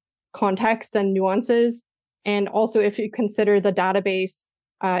understand context and nuances. And also, if you consider the database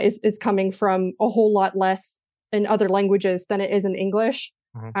is coming from a whole lot less in other languages than it is in English.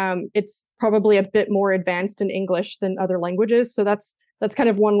 It's probably a bit more advanced in English than other languages. So that's kind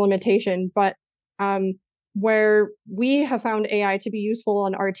of one limitation. But where we have found AI to be useful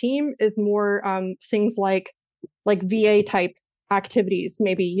on our team is more things like VA type activities,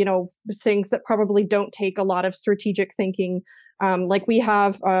 maybe, things that probably don't take a lot of strategic thinking. Like we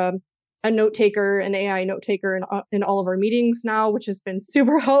have a note taker, an AI note taker in all of our meetings now, which has been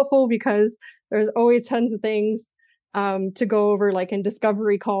super helpful because there's always tons of things to go over, like in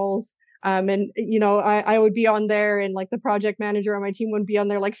discovery calls. I would be on there, and like the project manager on my team would be on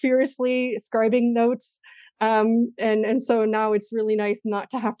there, like furiously scribing notes. And so now it's really nice not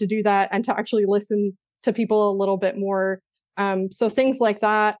to have to do that and to actually listen to people a little bit more. So things like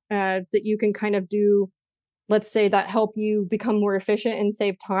that that you can kind of do, let's say, that help you become more efficient and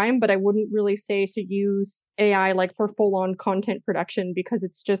save time. But I wouldn't really say to use AI like for full-on content production, because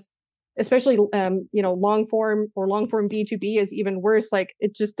it's just, especially long form B2B is even worse. Like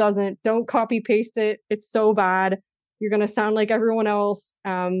it just don't copy paste it. It's so bad. You're going to sound like everyone else.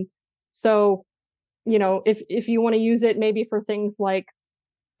 So if you want to use it maybe for things like,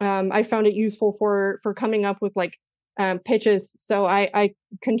 I found it useful for coming up with like pitches. So I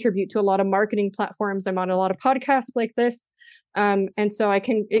contribute to a lot of marketing platforms. I'm on a lot of podcasts like this. And so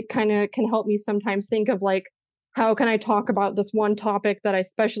it kind of can help me sometimes think of like, how can I talk about this one topic that I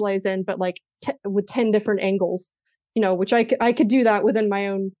specialize in, but like with 10 different angles, which I could do that within my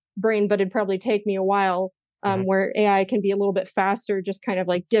own brain, but it'd probably take me a while, where AI can be a little bit faster, just kind of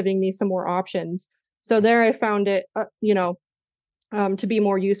like giving me some more options. So there I found it, to be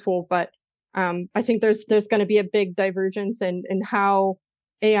more useful. But I think there's going to be a big divergence in how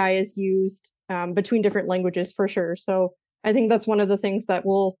AI is used between different languages for sure. So I think that's one of the things that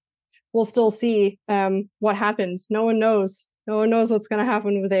we'll still see what happens. No one knows what's going to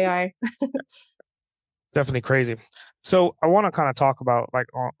happen with AI. Definitely crazy. So I want to kind of talk about like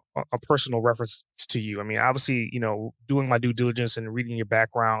a personal reference to you. I mean, obviously, doing my due diligence and reading your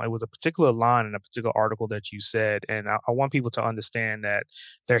background, it was a particular line in a particular article that you said. And I want people to understand that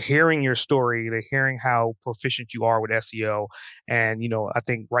they're hearing your story. They're hearing how proficient you are with SEO. And, I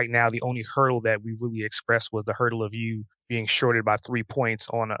think right now the only hurdle that we really expressed was the hurdle of you being shorted by 3 points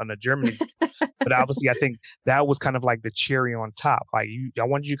on a German exam. But obviously, I think that was kind of like the cherry on top. Like I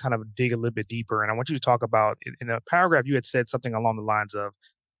want you to kind of dig a little bit deeper, and I want you to talk about, in a paragraph, you had said something along the lines of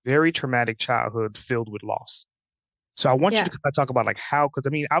very traumatic childhood filled with loss. So I want you to kind of talk about like how, because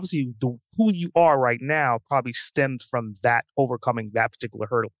I mean, obviously, who you are right now probably stemmed from that, overcoming that particular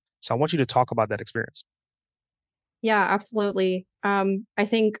hurdle. So I want you to talk about that experience. Yeah, absolutely. I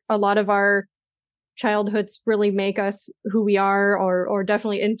think a lot of our childhoods really make us who we are, or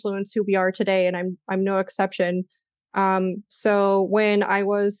definitely influence who we are today, and I'm no exception. So when I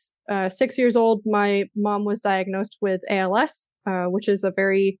was 6 years old, my mom was diagnosed with ALS, which is a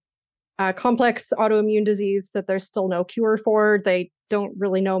very complex autoimmune disease that there's still no cure for. They don't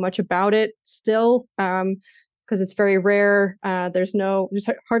really know much about it still, because it's very rare. There's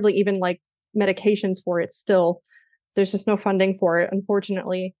hardly even like medications for it still. There's just no funding for it,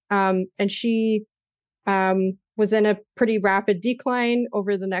 unfortunately. And she was in a pretty rapid decline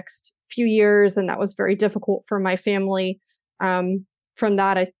over the next few years, and that was very difficult for my family. From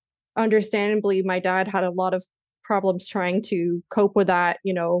that, understandably, my dad had a lot of problems trying to cope with that,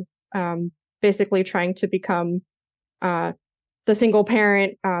 basically trying to become the single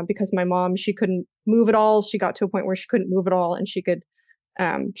parent, because my mom, she couldn't move at all. She got to a point where she couldn't move at all, and she could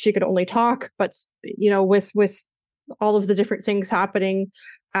only talk. But, with all of the different things happening,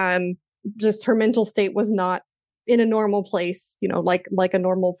 just her mental state was not in a normal place, like a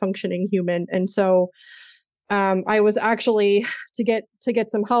normal functioning human. And so I was actually, to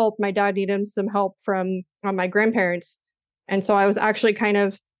get some help, my dad needed some help from my grandparents. And so I was actually kind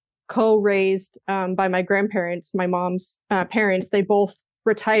of co-raised by my grandparents, my mom's parents. They both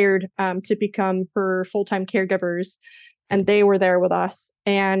retired to become her full-time caregivers, and they were there with us.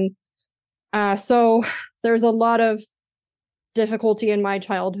 And so there's a lot of difficulty in my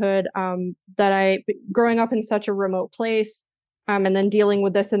childhood, growing up in such a remote place, and then dealing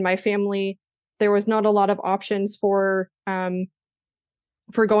with this in my family. There was not a lot of options for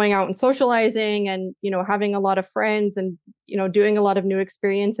going out and socializing, and having a lot of friends, and doing a lot of new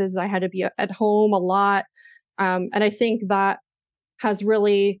experiences. I had to be at home a lot, and I think that has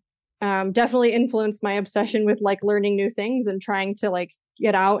really definitely influenced my obsession with like learning new things and trying to like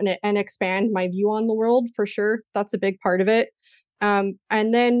get out and expand my view on the world, for sure. That's a big part of it. And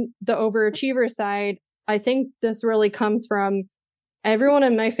then the overachiever side, I think this really comes from everyone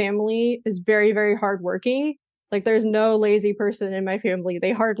in my family is very, very hardworking. Like there's no lazy person in my family.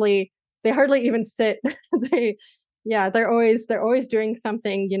 They hardly even sit. They're always doing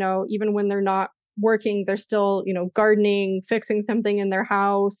something, even when they're not working, they're still, gardening, fixing something in their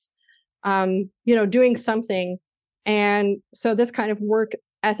house, doing something. And so this kind of work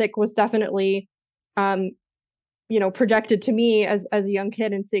ethic was definitely projected to me as a young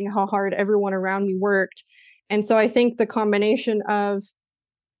kid and seeing how hard everyone around me worked. And so I think the combination of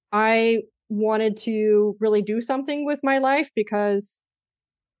I wanted to really do something with my life because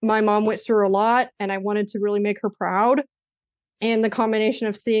my mom went through a lot and I wanted to really make her proud. And the combination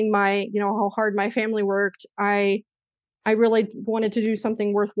of seeing how hard my family worked, I really wanted to do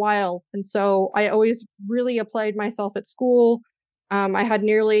something worthwhile. And so I always really applied myself at school. I had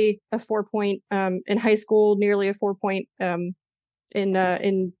nearly a 4.0 in high school, nearly a 4.0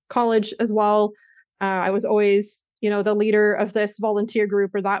 in college as well. I was always, the leader of this volunteer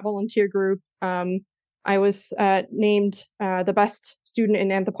group or that volunteer group. I was named the best student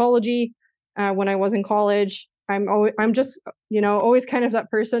in anthropology when I was in college. I'm just, always kind of that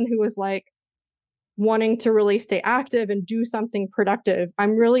person who was like wanting to really stay active and do something productive.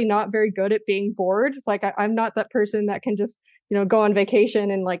 I'm really not very good at being bored. Like I'm not that person that can just, go on vacation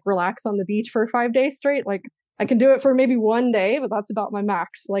and like relax on the beach for 5 days straight. Like I can do it for maybe one day, but that's about my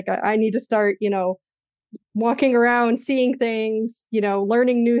max. Like I need to start, walking around, seeing things,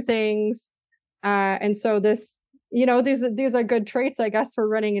 learning new things. And so these are good traits, I guess, for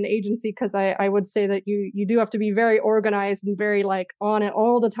running an agency, because I would say that you do have to be very organized and very like on it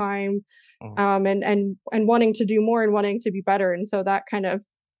all the time, and wanting to do more and wanting to be better. And so that kind of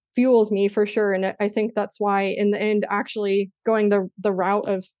fuels me for sure. And I think that's why in the end, actually going the route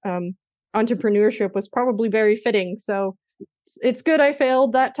of entrepreneurship was probably very fitting. So it's good I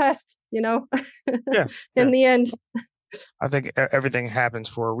failed that test, Yeah. in the end. I think everything happens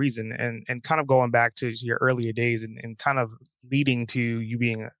for a reason, and kind of going back to your earlier days and kind of leading to you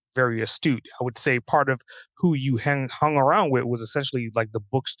being very astute. I would say part of who you hung around with was essentially like the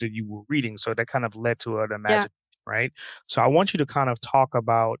books that you were reading. So that kind of led to an imagination, right? So I want you to kind of talk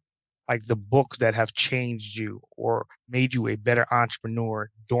about like the books that have changed you or made you a better entrepreneur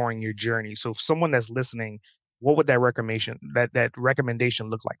during your journey. So if someone that's listening, what would that recommendation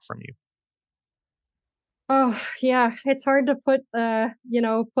look like from you? Oh, yeah, it's hard to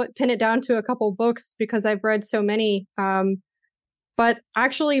pin it down to a couple books because I've read so many. But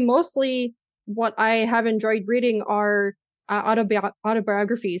actually, mostly what I have enjoyed reading are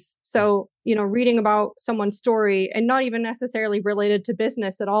autobiographies. So, reading about someone's story and not even necessarily related to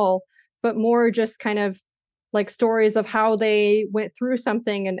business at all, but more just kind of like stories of how they went through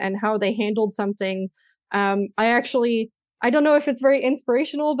something and how they handled something. I don't know if it's very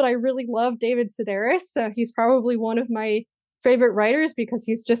inspirational, but I really love David Sedaris. He's probably one of my favorite writers because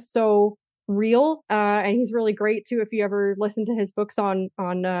he's just so real, and he's really great too if you ever listen to his books on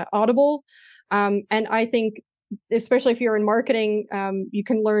Audible. And I think, especially if you're in marketing, you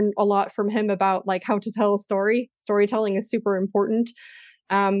can learn a lot from him about like how to tell a story. Storytelling is super important.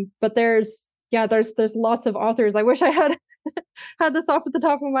 But there's lots of authors. I wish I had had this off at the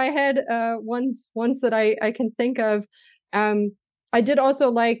top of my head. Ones that I can think of. I did also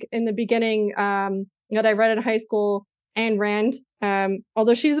like in the beginning that I read in high school, Ayn Rand.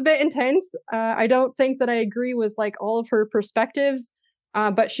 Although she's a bit intense, I don't think that I agree with like all of her perspectives.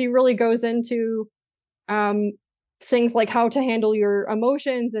 But she really goes into things like how to handle your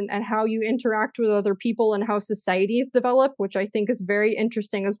emotions and how you interact with other people and how societies develop, which I think is very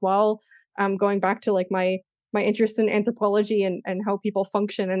interesting as well. Going back to like my interest in anthropology and how people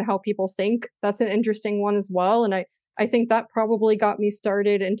function and how people think, that's an interesting one as well. And I think that probably got me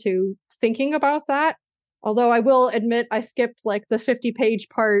started into thinking about that. Although I will admit I skipped like the 50-page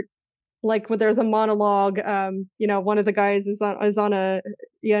part, like when there's a monologue, one of the guys is on a,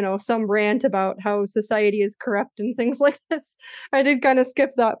 some rant about how society is corrupt and things like this. I did kind of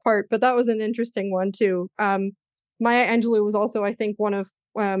skip that part, but that was an interesting one too. Maya Angelou was also, I think, one of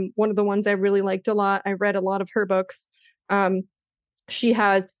the ones I really liked a lot. I read a lot of her books. She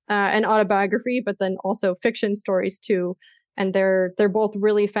has an autobiography, but then also fiction stories too. And they're both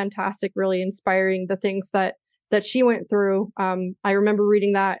really fantastic, really inspiring, the things that she went through. I remember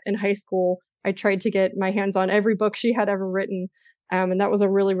reading that in high school. I tried to get my hands on every book she had ever written. And that was a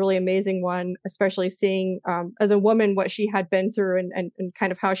really, really amazing one, especially seeing as a woman what she had been through and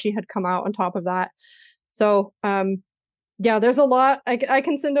kind of how she had come out on top of that. So yeah, there's a lot. I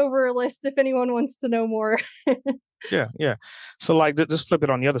can send over a list if anyone wants to know more. Yeah. So like, just flip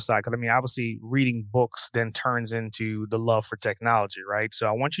it on the other side. Because I mean, obviously reading books then turns into the love for technology, right? So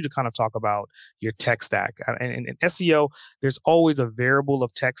I want you to kind of talk about your tech stack. And in SEO, there's always a variable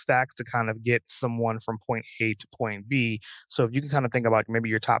of tech stacks to kind of get someone from point A to point B. So if you can kind of think about maybe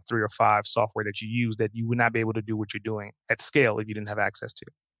your top 3 or 5 software that you use that you would not be able to do what you're doing at scale if you didn't have access to.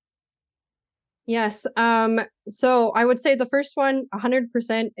 Yes. So I would say the first one,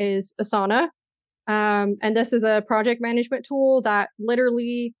 100% is Asana. And this is a project management tool that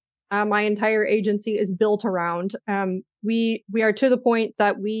literally my entire agency is built around. We are to the point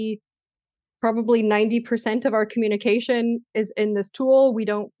that we probably 90% of our communication is in this tool. We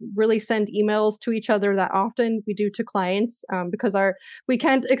don't really send emails to each other that often. We do to clients because we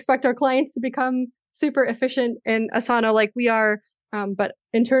can't expect our clients to become super efficient in Asana like we are. But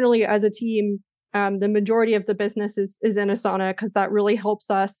internally as a team, the majority of the business is in Asana because that really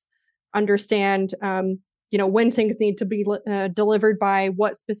helps us understand, when things need to be delivered by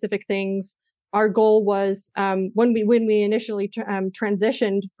what specific things. Our goal was when we initially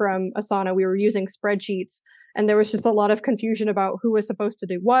transitioned from Asana, we were using spreadsheets, and there was just a lot of confusion about who was supposed to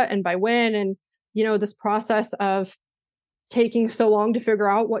do what and by when. And, this process of taking so long to figure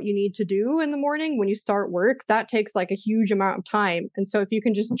out what you need to do in the morning when you start work, that takes like a huge amount of time. And so if you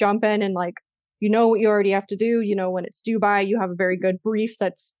can just jump in and what you already have to do, when it's due by, you have a very good brief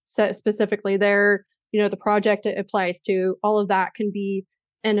that's set specifically there, the project it applies to, all of that can be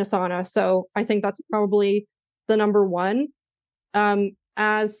in Asana. So I think that's probably the number one.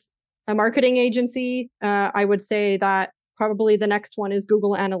 As a marketing agency, I would say that probably the next one is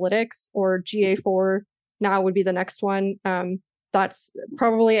Google Analytics, or GA4 now would be the next one. That's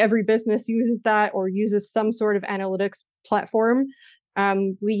probably every business uses that or uses some sort of analytics platform.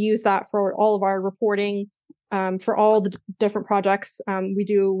 We use that for all of our reporting, for all the different projects we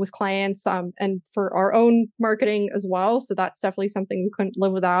do with clients, and for our own marketing as well. So that's definitely something we couldn't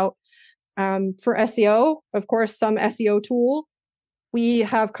live without. For SEO, of course, some SEO tool. We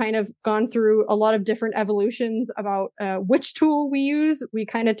have kind of gone through a lot of different evolutions about which tool we use. We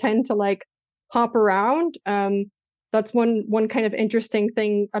kind of tend to hop around. That's one kind of interesting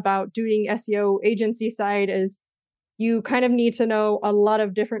thing about doing SEO agency side is you kind of need to know a lot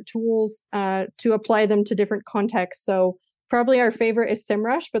of different tools to apply them to different contexts. So probably our favorite is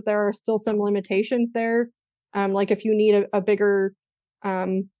SEMrush, but there are still some limitations there. Like if you need a bigger,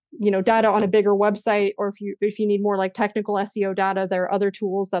 data on a bigger website, or if you need more like technical SEO data, there are other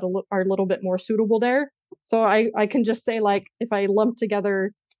tools that are a little bit more suitable there. So I can just say if I lump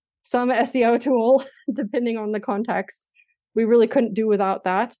together some SEO tool, depending on the context, we really couldn't do without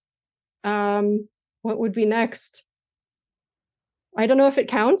that. What would be next? I don't know if it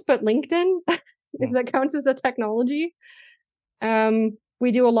counts, but LinkedIn, if that counts as a technology.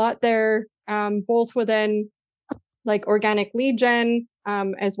 We do a lot there, both within organic lead gen,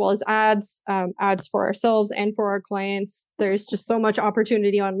 as well as ads for ourselves and for our clients. There's just so much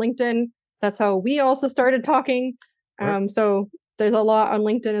opportunity on LinkedIn. That's how we also started talking. Right. So there's a lot on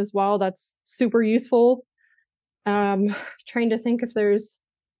LinkedIn as well. That's super useful. Trying to think if there's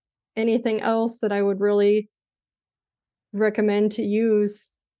anything else that I would really recommend to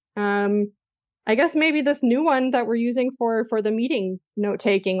use. I guess maybe this new one that we're using for the meeting note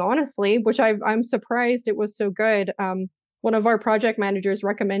taking, honestly, which I'm surprised it was so good. One of our project managers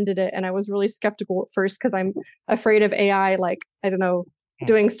recommended it, and I was really skeptical at first because I'm afraid of AI, I don't know,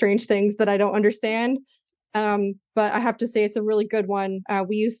 doing strange things that I don't understand. But I have to say it's a really good one.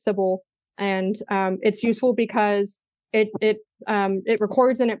 We use Sybil, and it's useful because it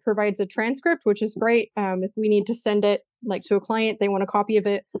records and it provides a transcript, which is great. If we need to send it to a client, they want a copy of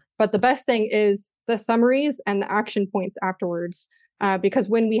it. But the best thing is the summaries and the action points afterwards. Because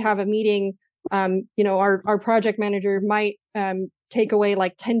when we have a meeting, our project manager might take away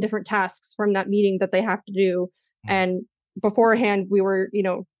 10 different tasks from that meeting that they have to do. And beforehand, we were,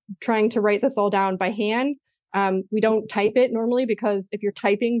 trying to write this all down by hand. We don't type it normally because if you're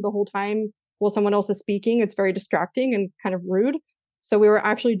typing the whole time while someone else is speaking, it's very distracting and kind of rude. So we were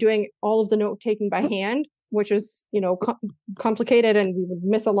actually doing all of the note taking by hand, which is, complicated, and we would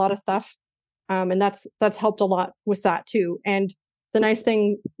miss a lot of stuff. And that's helped a lot with that too. And the nice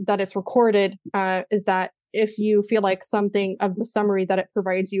thing that it's recorded is that if you feel like something of the summary that it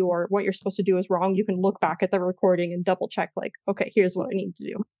provides you or what you're supposed to do is wrong, you can look back at the recording and double check okay, here's what I need to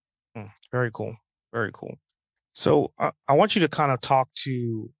do. Very cool. Very cool. So I want you to kind of talk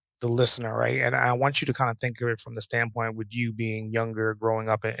to the listener, right? And I want you to kind of think of it from the standpoint with you being younger, growing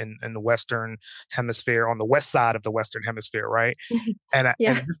up in the Western Hemisphere, on the west side of the Western Hemisphere, right? And,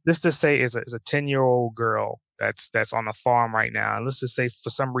 yeah. And this to say is a 10-year-old girl that's on the farm right now. And let's just say for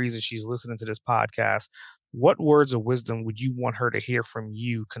some reason she's listening to this podcast. What words of wisdom would you want her to hear from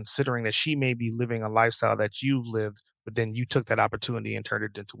you, considering that she may be living a lifestyle that you've lived, but then you took that opportunity and turned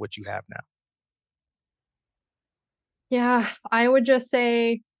it into what you have now? Yeah, I would just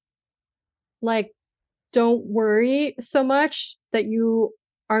say, don't worry so much that you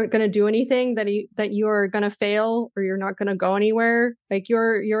aren't going to do anything, that you're going to fail or you're not going to go anywhere.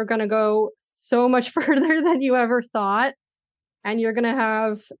 You're going to go so much further than you ever thought. And you're going to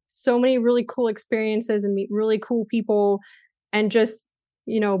have so many really cool experiences and meet really cool people, and just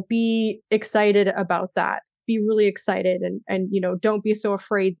be excited about that. Be really excited and don't be so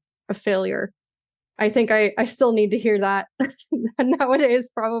afraid of failure. I think I still need to hear that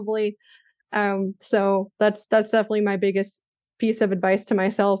nowadays, probably. So that's definitely my biggest piece of advice to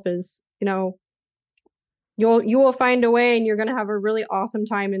myself is, you will find a way and you're going to have a really awesome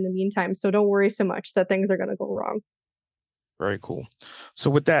time in the meantime. So don't worry so much that things are going to go wrong. Very cool.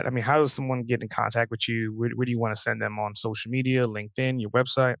 So with that, I mean, how does someone get in contact with you? Where do you want to send them on social media, LinkedIn, your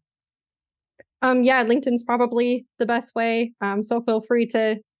website? Yeah, LinkedIn's probably the best way. So feel free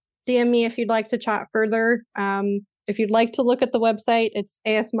to DM me if you'd like to chat further. If you'd like to look at the website, it's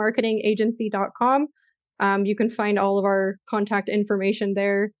asmarketingagency.com. You can find all of our contact information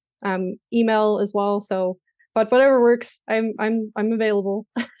there, email as well. So, but whatever works, I'm available.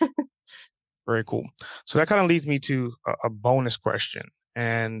 Very cool. So that kind of leads me to a bonus question.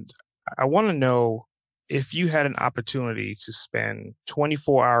 And I want to know if you had an opportunity to spend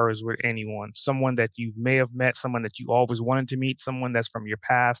 24 hours with anyone, someone that you may have met, someone that you always wanted to meet, someone that's from your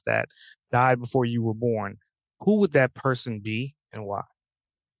past that died before you were born, who would that person be and why?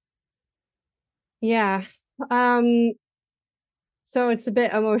 Yeah. Um, so it's a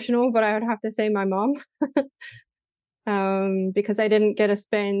bit emotional, but I would have to say my mom, because I didn't get to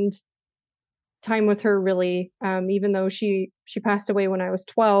spend time with her really. Even though she passed away when I was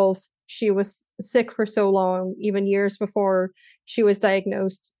 12, she was sick for so long, even years before she was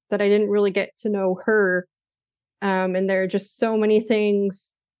diagnosed, that I didn't really get to know her. And there are just so many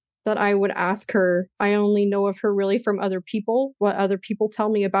things that I would ask her. I only know of her really from other people, what other people tell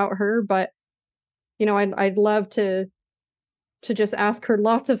me about her. But I'd love to just ask her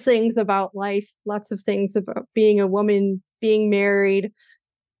lots of things about life, lots of things about being a woman, being married,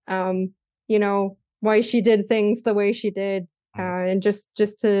 why she did things the way she did, and just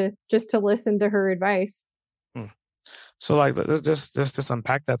to listen to her advice. Mm. So like, let's just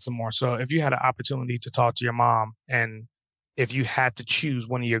unpack that some more. So if you had an opportunity to talk to your mom, and if you had to choose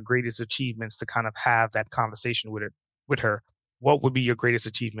one of your greatest achievements to kind of have that conversation with her, what would be your greatest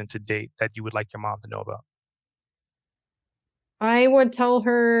achievement to date that you would like your mom to know about? I would tell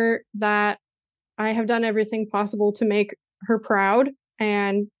her that I have done everything possible to make her proud,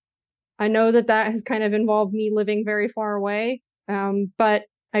 and I know that that has kind of involved me living very far away. But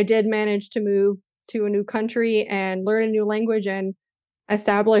I did manage to move to a new country and learn a new language and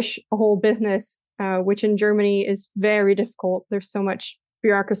establish a whole business, which in Germany is very difficult. There's so much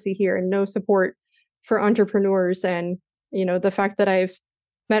bureaucracy here and no support for entrepreneurs. And, the fact that I've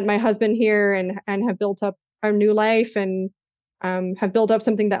met my husband here and have built up a new life and have built up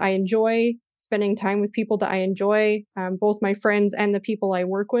something that I enjoy, spending time with people that I enjoy, both my friends and the people I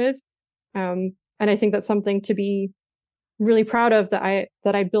work with. And I think that's something to be really proud of, that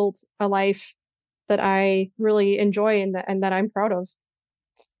I built a life that I really enjoy and that I'm proud of.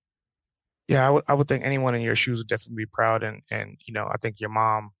 Yeah, I would think anyone in your shoes would definitely be proud, and I think your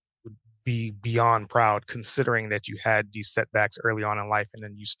mom would be beyond proud, considering that you had these setbacks early on in life, and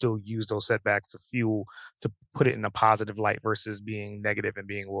then you still use those setbacks to fuel to put it in a positive light versus being negative and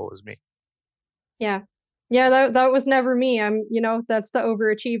being woe is me. Yeah. Yeah, that was never me. That's the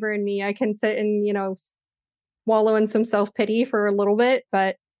overachiever in me. I can sit and, wallow in some self-pity for a little bit,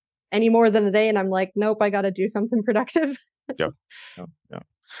 but any more than a day and I'm like, nope, I got to do something productive. Yeah, yeah, yeah.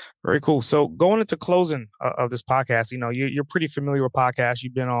 Very cool. So going into closing of this podcast, you're pretty familiar with podcasts.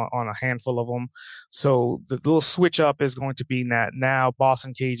 You've been on a handful of them. So the little switch up is going to be that now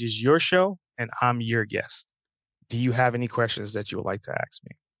Boston Cage is your show and I'm your guest. Do you have any questions that you would like to ask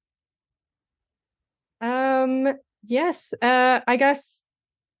me? Yes, I guess,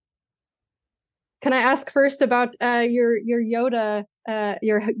 can I ask first about your Yoda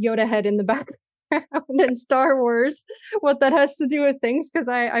head in the background in Star Wars, what that has to do with things? Because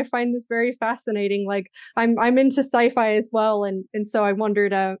I find this very fascinating. Like I'm into sci-fi as well, and so I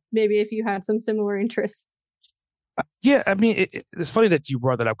wondered maybe if you had some similar interests. Yeah, I mean, it's funny that you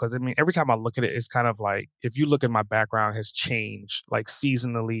brought that up because I mean, every time I look at it, it's kind of like if you look at my background has changed like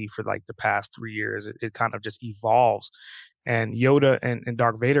seasonally for like the past 3 years. It kind of just evolves. And Yoda and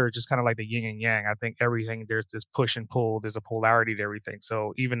Darth Vader are just kind of like the yin and yang. I think everything there's this push and pull, there's a polarity to everything.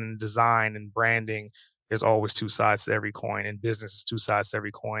 So even in design and branding, there's always two sides to every coin, and business is two sides to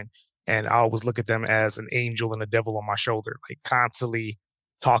every coin. And I always look at them as an angel and a devil on my shoulder, like constantly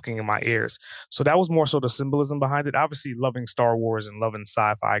talking in my ears. So that was more so the symbolism behind it. Obviously, loving Star Wars and loving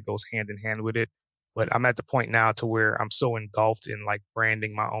sci-fi goes hand in hand with it. But I'm at the point now to where I'm so engulfed in like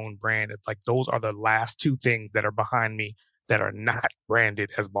branding my own brand. It's like those are the last two things that are behind me that are not branded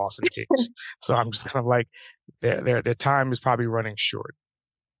as Boston Cakes. So I'm just kind of like, their time is probably running short.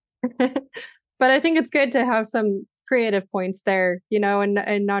 But I think it's good to have some creative points there,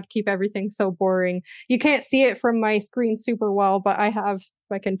 and not keep everything so boring. You can't see it from my screen super well, but if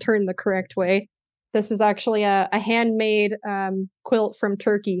I can turn the correct way. This is actually a handmade quilt from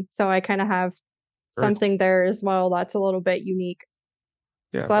Turkey. So I kind of have something there as well that's a little bit unique.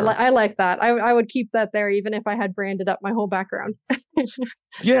 Yeah, so I like that. I would keep that there even if I had branded up my whole background.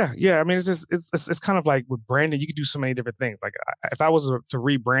 Yeah. I mean, it's kind of like with branding, you could do so many different things. Like if I was to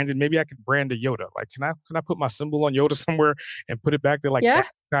rebrand it, maybe I could brand a Yoda. Like, can I put my symbol on Yoda somewhere and put it back there? Like Yeah.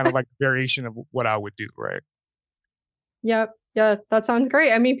 that's kind of like a variation of what I would do, right? Yep. Yeah, that sounds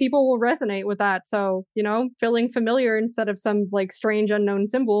great. I mean, people will resonate with that. So, feeling familiar instead of some like strange unknown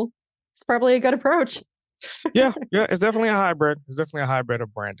symbol, it's probably a good approach. Yeah, it's definitely a hybrid. It's definitely a hybrid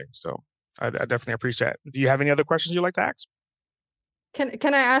of branding. So I definitely appreciate it. Do you have any other questions you'd like to ask?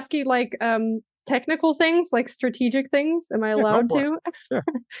 Can I ask you like technical things, like strategic things? Am I allowed to? Yeah.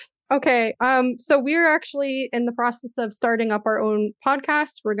 Okay. So we're actually in the process of starting up our own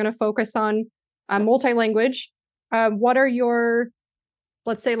podcast. We're going to focus on multilanguage. What are your,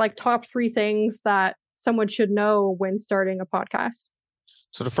 let's say, like top 3 things that someone should know when starting a podcast?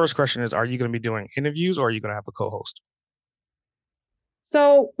 So the first question is, are you going to be doing interviews or are you going to have a co-host?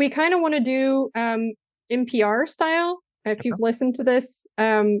 So we kind of want to do NPR style. If you've listened to this,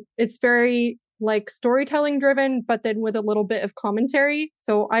 it's very like storytelling driven, but then with a little bit of commentary.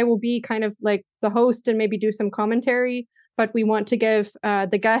 So I will be kind of like the host and maybe do some commentary, but we want to give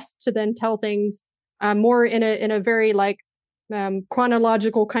the guests to then tell things more in a very like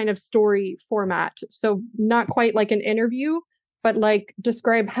chronological kind of story format. So not quite like an interview, but like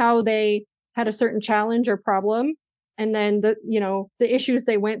describe how they had a certain challenge or problem, and then the issues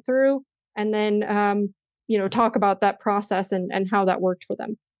they went through, and then talk about that process and how that worked for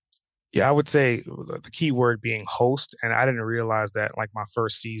them. Yeah, I would say the key word being host. And I didn't realize that like my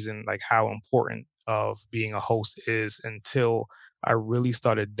first season, like how important of being a host is until I really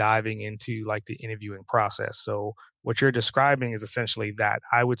started diving into like the interviewing process. So what you're describing is essentially that.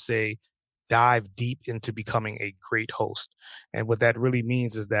 I would say dive deep into becoming a great host. And what that really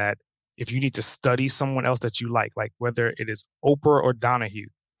means is that if you need to study someone else that you like whether it is Oprah or Donahue,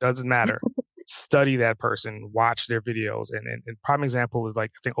 doesn't matter. Study that person, watch their videos. And prime example is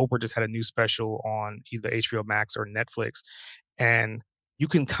like, I think Oprah just had a new special on either HBO Max or Netflix. And you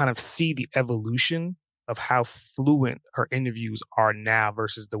can kind of see the evolution of how fluent her interviews are now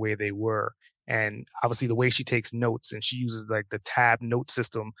versus the way they were. And obviously the way she takes notes and she uses like the tab note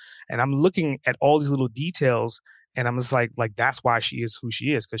system. And I'm looking at all these little details and I'm just like that's why she is who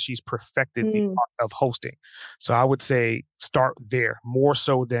she is, because she's perfected the art of hosting. So I would say start there more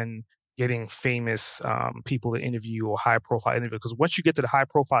so than getting famous people to interview or high profile interview. Because once you get to the high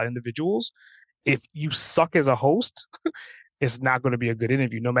profile individuals, if you suck as a host, it's not going to be a good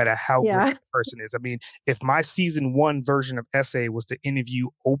interview, no matter how great the person is. I mean, if my season 1 version of Essay was to interview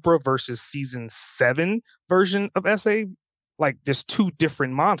Oprah versus season 7 version of Essay, like there's 2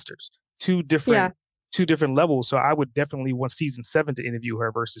 different monsters, 2 different levels. So I would definitely want season 7 to interview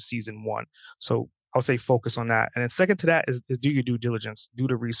her versus season 1. So I'll say focus on that. And then second to that is do your due diligence, do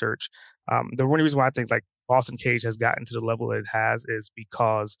the research. The only reason why I think like Boston Cage has gotten to the level that it has is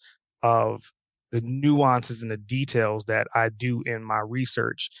because of the nuances and the details that I do in my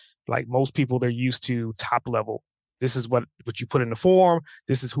research. Like most people, they're used to top level. This is what you put in the form.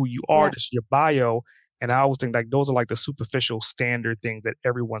 This is who you are. This is your bio. And I always think like those are like the superficial standard things that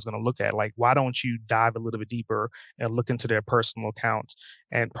everyone's going to look at. Like, why don't you dive a little bit deeper and look into their personal accounts?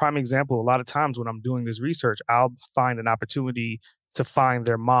 And prime example, a lot of times when I'm doing this research, I'll find an opportunity to find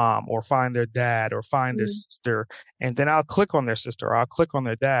their mom or find their dad or find their sister. And then I'll click on their sister or I'll click on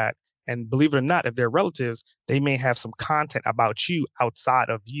their dad. And believe it or not, if they're relatives, they may have some content about you outside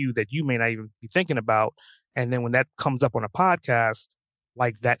of you that you may not even be thinking about. And then when that comes up on a podcast,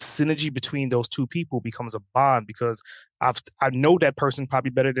 like that synergy between those 2 people becomes a bond, because I know that person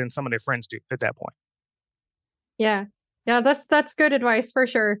probably better than some of their friends do at that point. Yeah, that's good advice for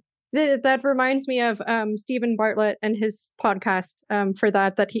sure. That reminds me of Stephen Bartlett and his podcast for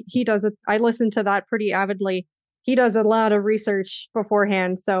that he does it. I listen to that pretty avidly. He does a lot of research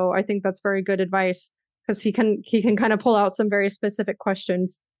beforehand, so I think that's very good advice because he can kind of pull out some very specific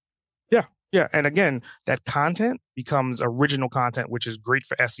questions. Yeah. And again, that content becomes original content, which is great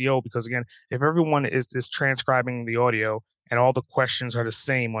for SEO because again, if everyone is transcribing the audio and all the questions are the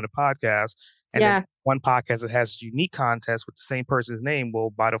same on the podcast, and then one podcast that has unique contests with the same person's name, well,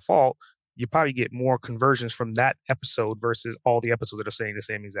 by default, you probably get more conversions from that episode versus all the episodes that are saying the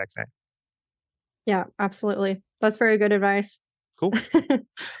same exact thing. Yeah, absolutely. That's very good advice. Cool.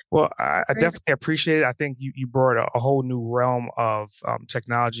 Well, I definitely appreciate it. I think you brought a whole new realm of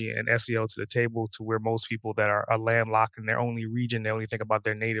technology and SEO to the table, to where most people that are landlocked in their only region, they only think about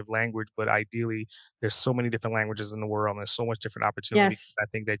their native language. But ideally, there's so many different languages in the world, and there's so much different opportunity. Yes. I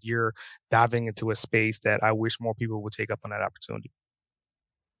think that you're diving into a space that I wish more people would take up on that opportunity.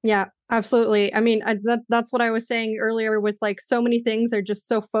 Yeah, absolutely. I mean, that's what I was saying earlier with like so many things are just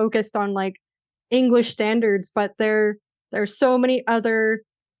so focused on like English standards, but there's so many other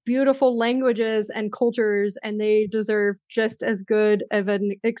beautiful languages and cultures, and they deserve just as good of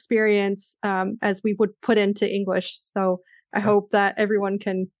an experience as we would put into English. So I hope that everyone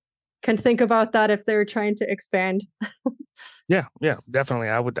can think about that if they're trying to expand. Yeah, definitely.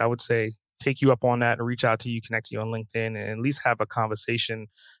 I would say take you up on that and reach out to you, connect to you on LinkedIn, and at least have a conversation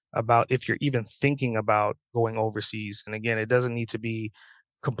about if you're even thinking about going overseas. And again, it doesn't need to be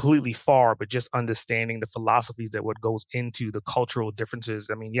completely far, but just understanding the philosophies that what goes into the cultural differences.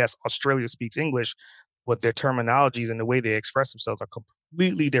 I mean, yes, Australia speaks English, but their terminologies and the way they express themselves are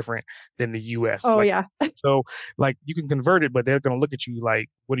completely different than the US. Oh, yeah. So like you can convert it, but they're going to look at you like,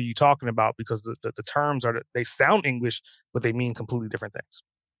 what are you talking about? Because the terms they sound English, but they mean completely different things.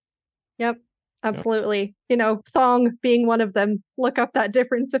 Yep. Absolutely. You know, thong being one of them. Look up that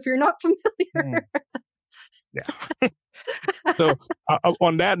difference if you're not familiar. Yeah. So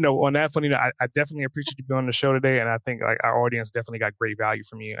on that note, on that funny note, I definitely appreciate you being on the show today. And I think like our audience definitely got great value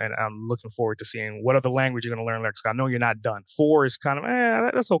from you. And I'm looking forward to seeing what other language you're going to learn next. I know you're not done. 4 is kind of,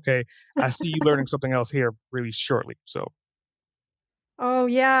 that's okay. I see you learning something else here really shortly. So. Oh,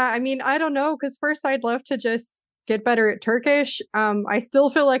 yeah. I mean, I don't know, because first I'd love to just get better at Turkish. I still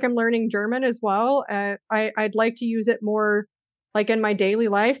feel like I'm learning German as well. I'd like to use it more like in my daily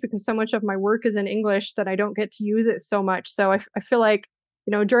life, because so much of my work is in English that I don't get to use it so much. So I feel like,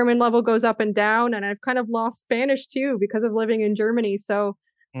 you know, German level goes up and down, and I've kind of lost Spanish too because of living in Germany. So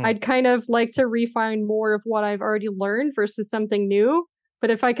I'd kind of like to refine more of what I've already learned versus something new.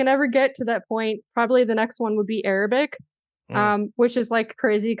 But if I can ever get to that point, probably the next one would be Arabic, which is like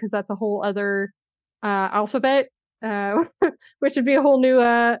crazy because that's a whole other alphabet, which would be a whole new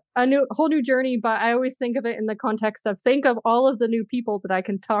journey. But I always think of it in the context of think of all of the new people that I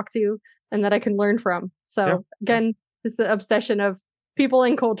can talk to and that I can learn from. So again, it's the obsession of people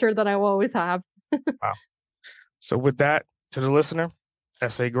and culture that I will always have. Wow. So with that, to the listener,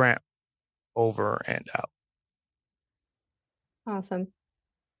 S.A. Grant, over and out. Awesome.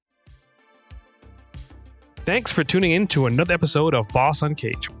 Thanks for tuning in to another episode of Boss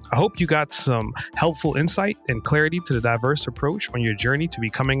Uncaged. I hope you got some helpful insight and clarity to the diverse approach on your journey to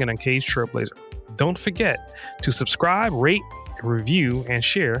becoming an uncaged trailblazer. Don't forget to subscribe, rate, review, and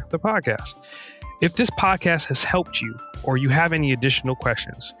share the podcast. If this podcast has helped you or you have any additional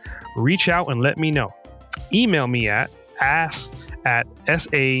questions, reach out and let me know. Email me at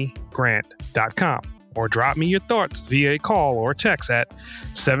ask@sagrant.com or drop me your thoughts via a call or text at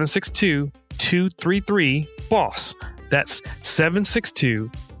 762-233-BOSS. That's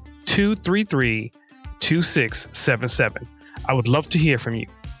 762-233-2677. I would love to hear from you.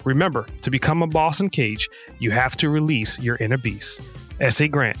 Remember, to become a boss uncaged, you have to release your inner beast. S.A.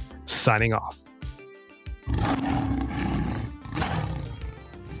 Grant, signing off.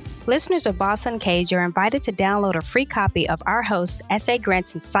 Listeners of Boss Uncaged are invited to download a free copy of our host, S.A.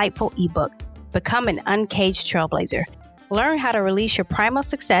 Grant's insightful ebook, Become an Uncaged Trailblazer. Learn how to release your primal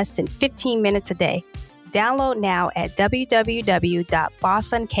success in 15 minutes a day. Download now at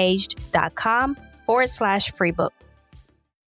www.bossuncaged.com/freebook.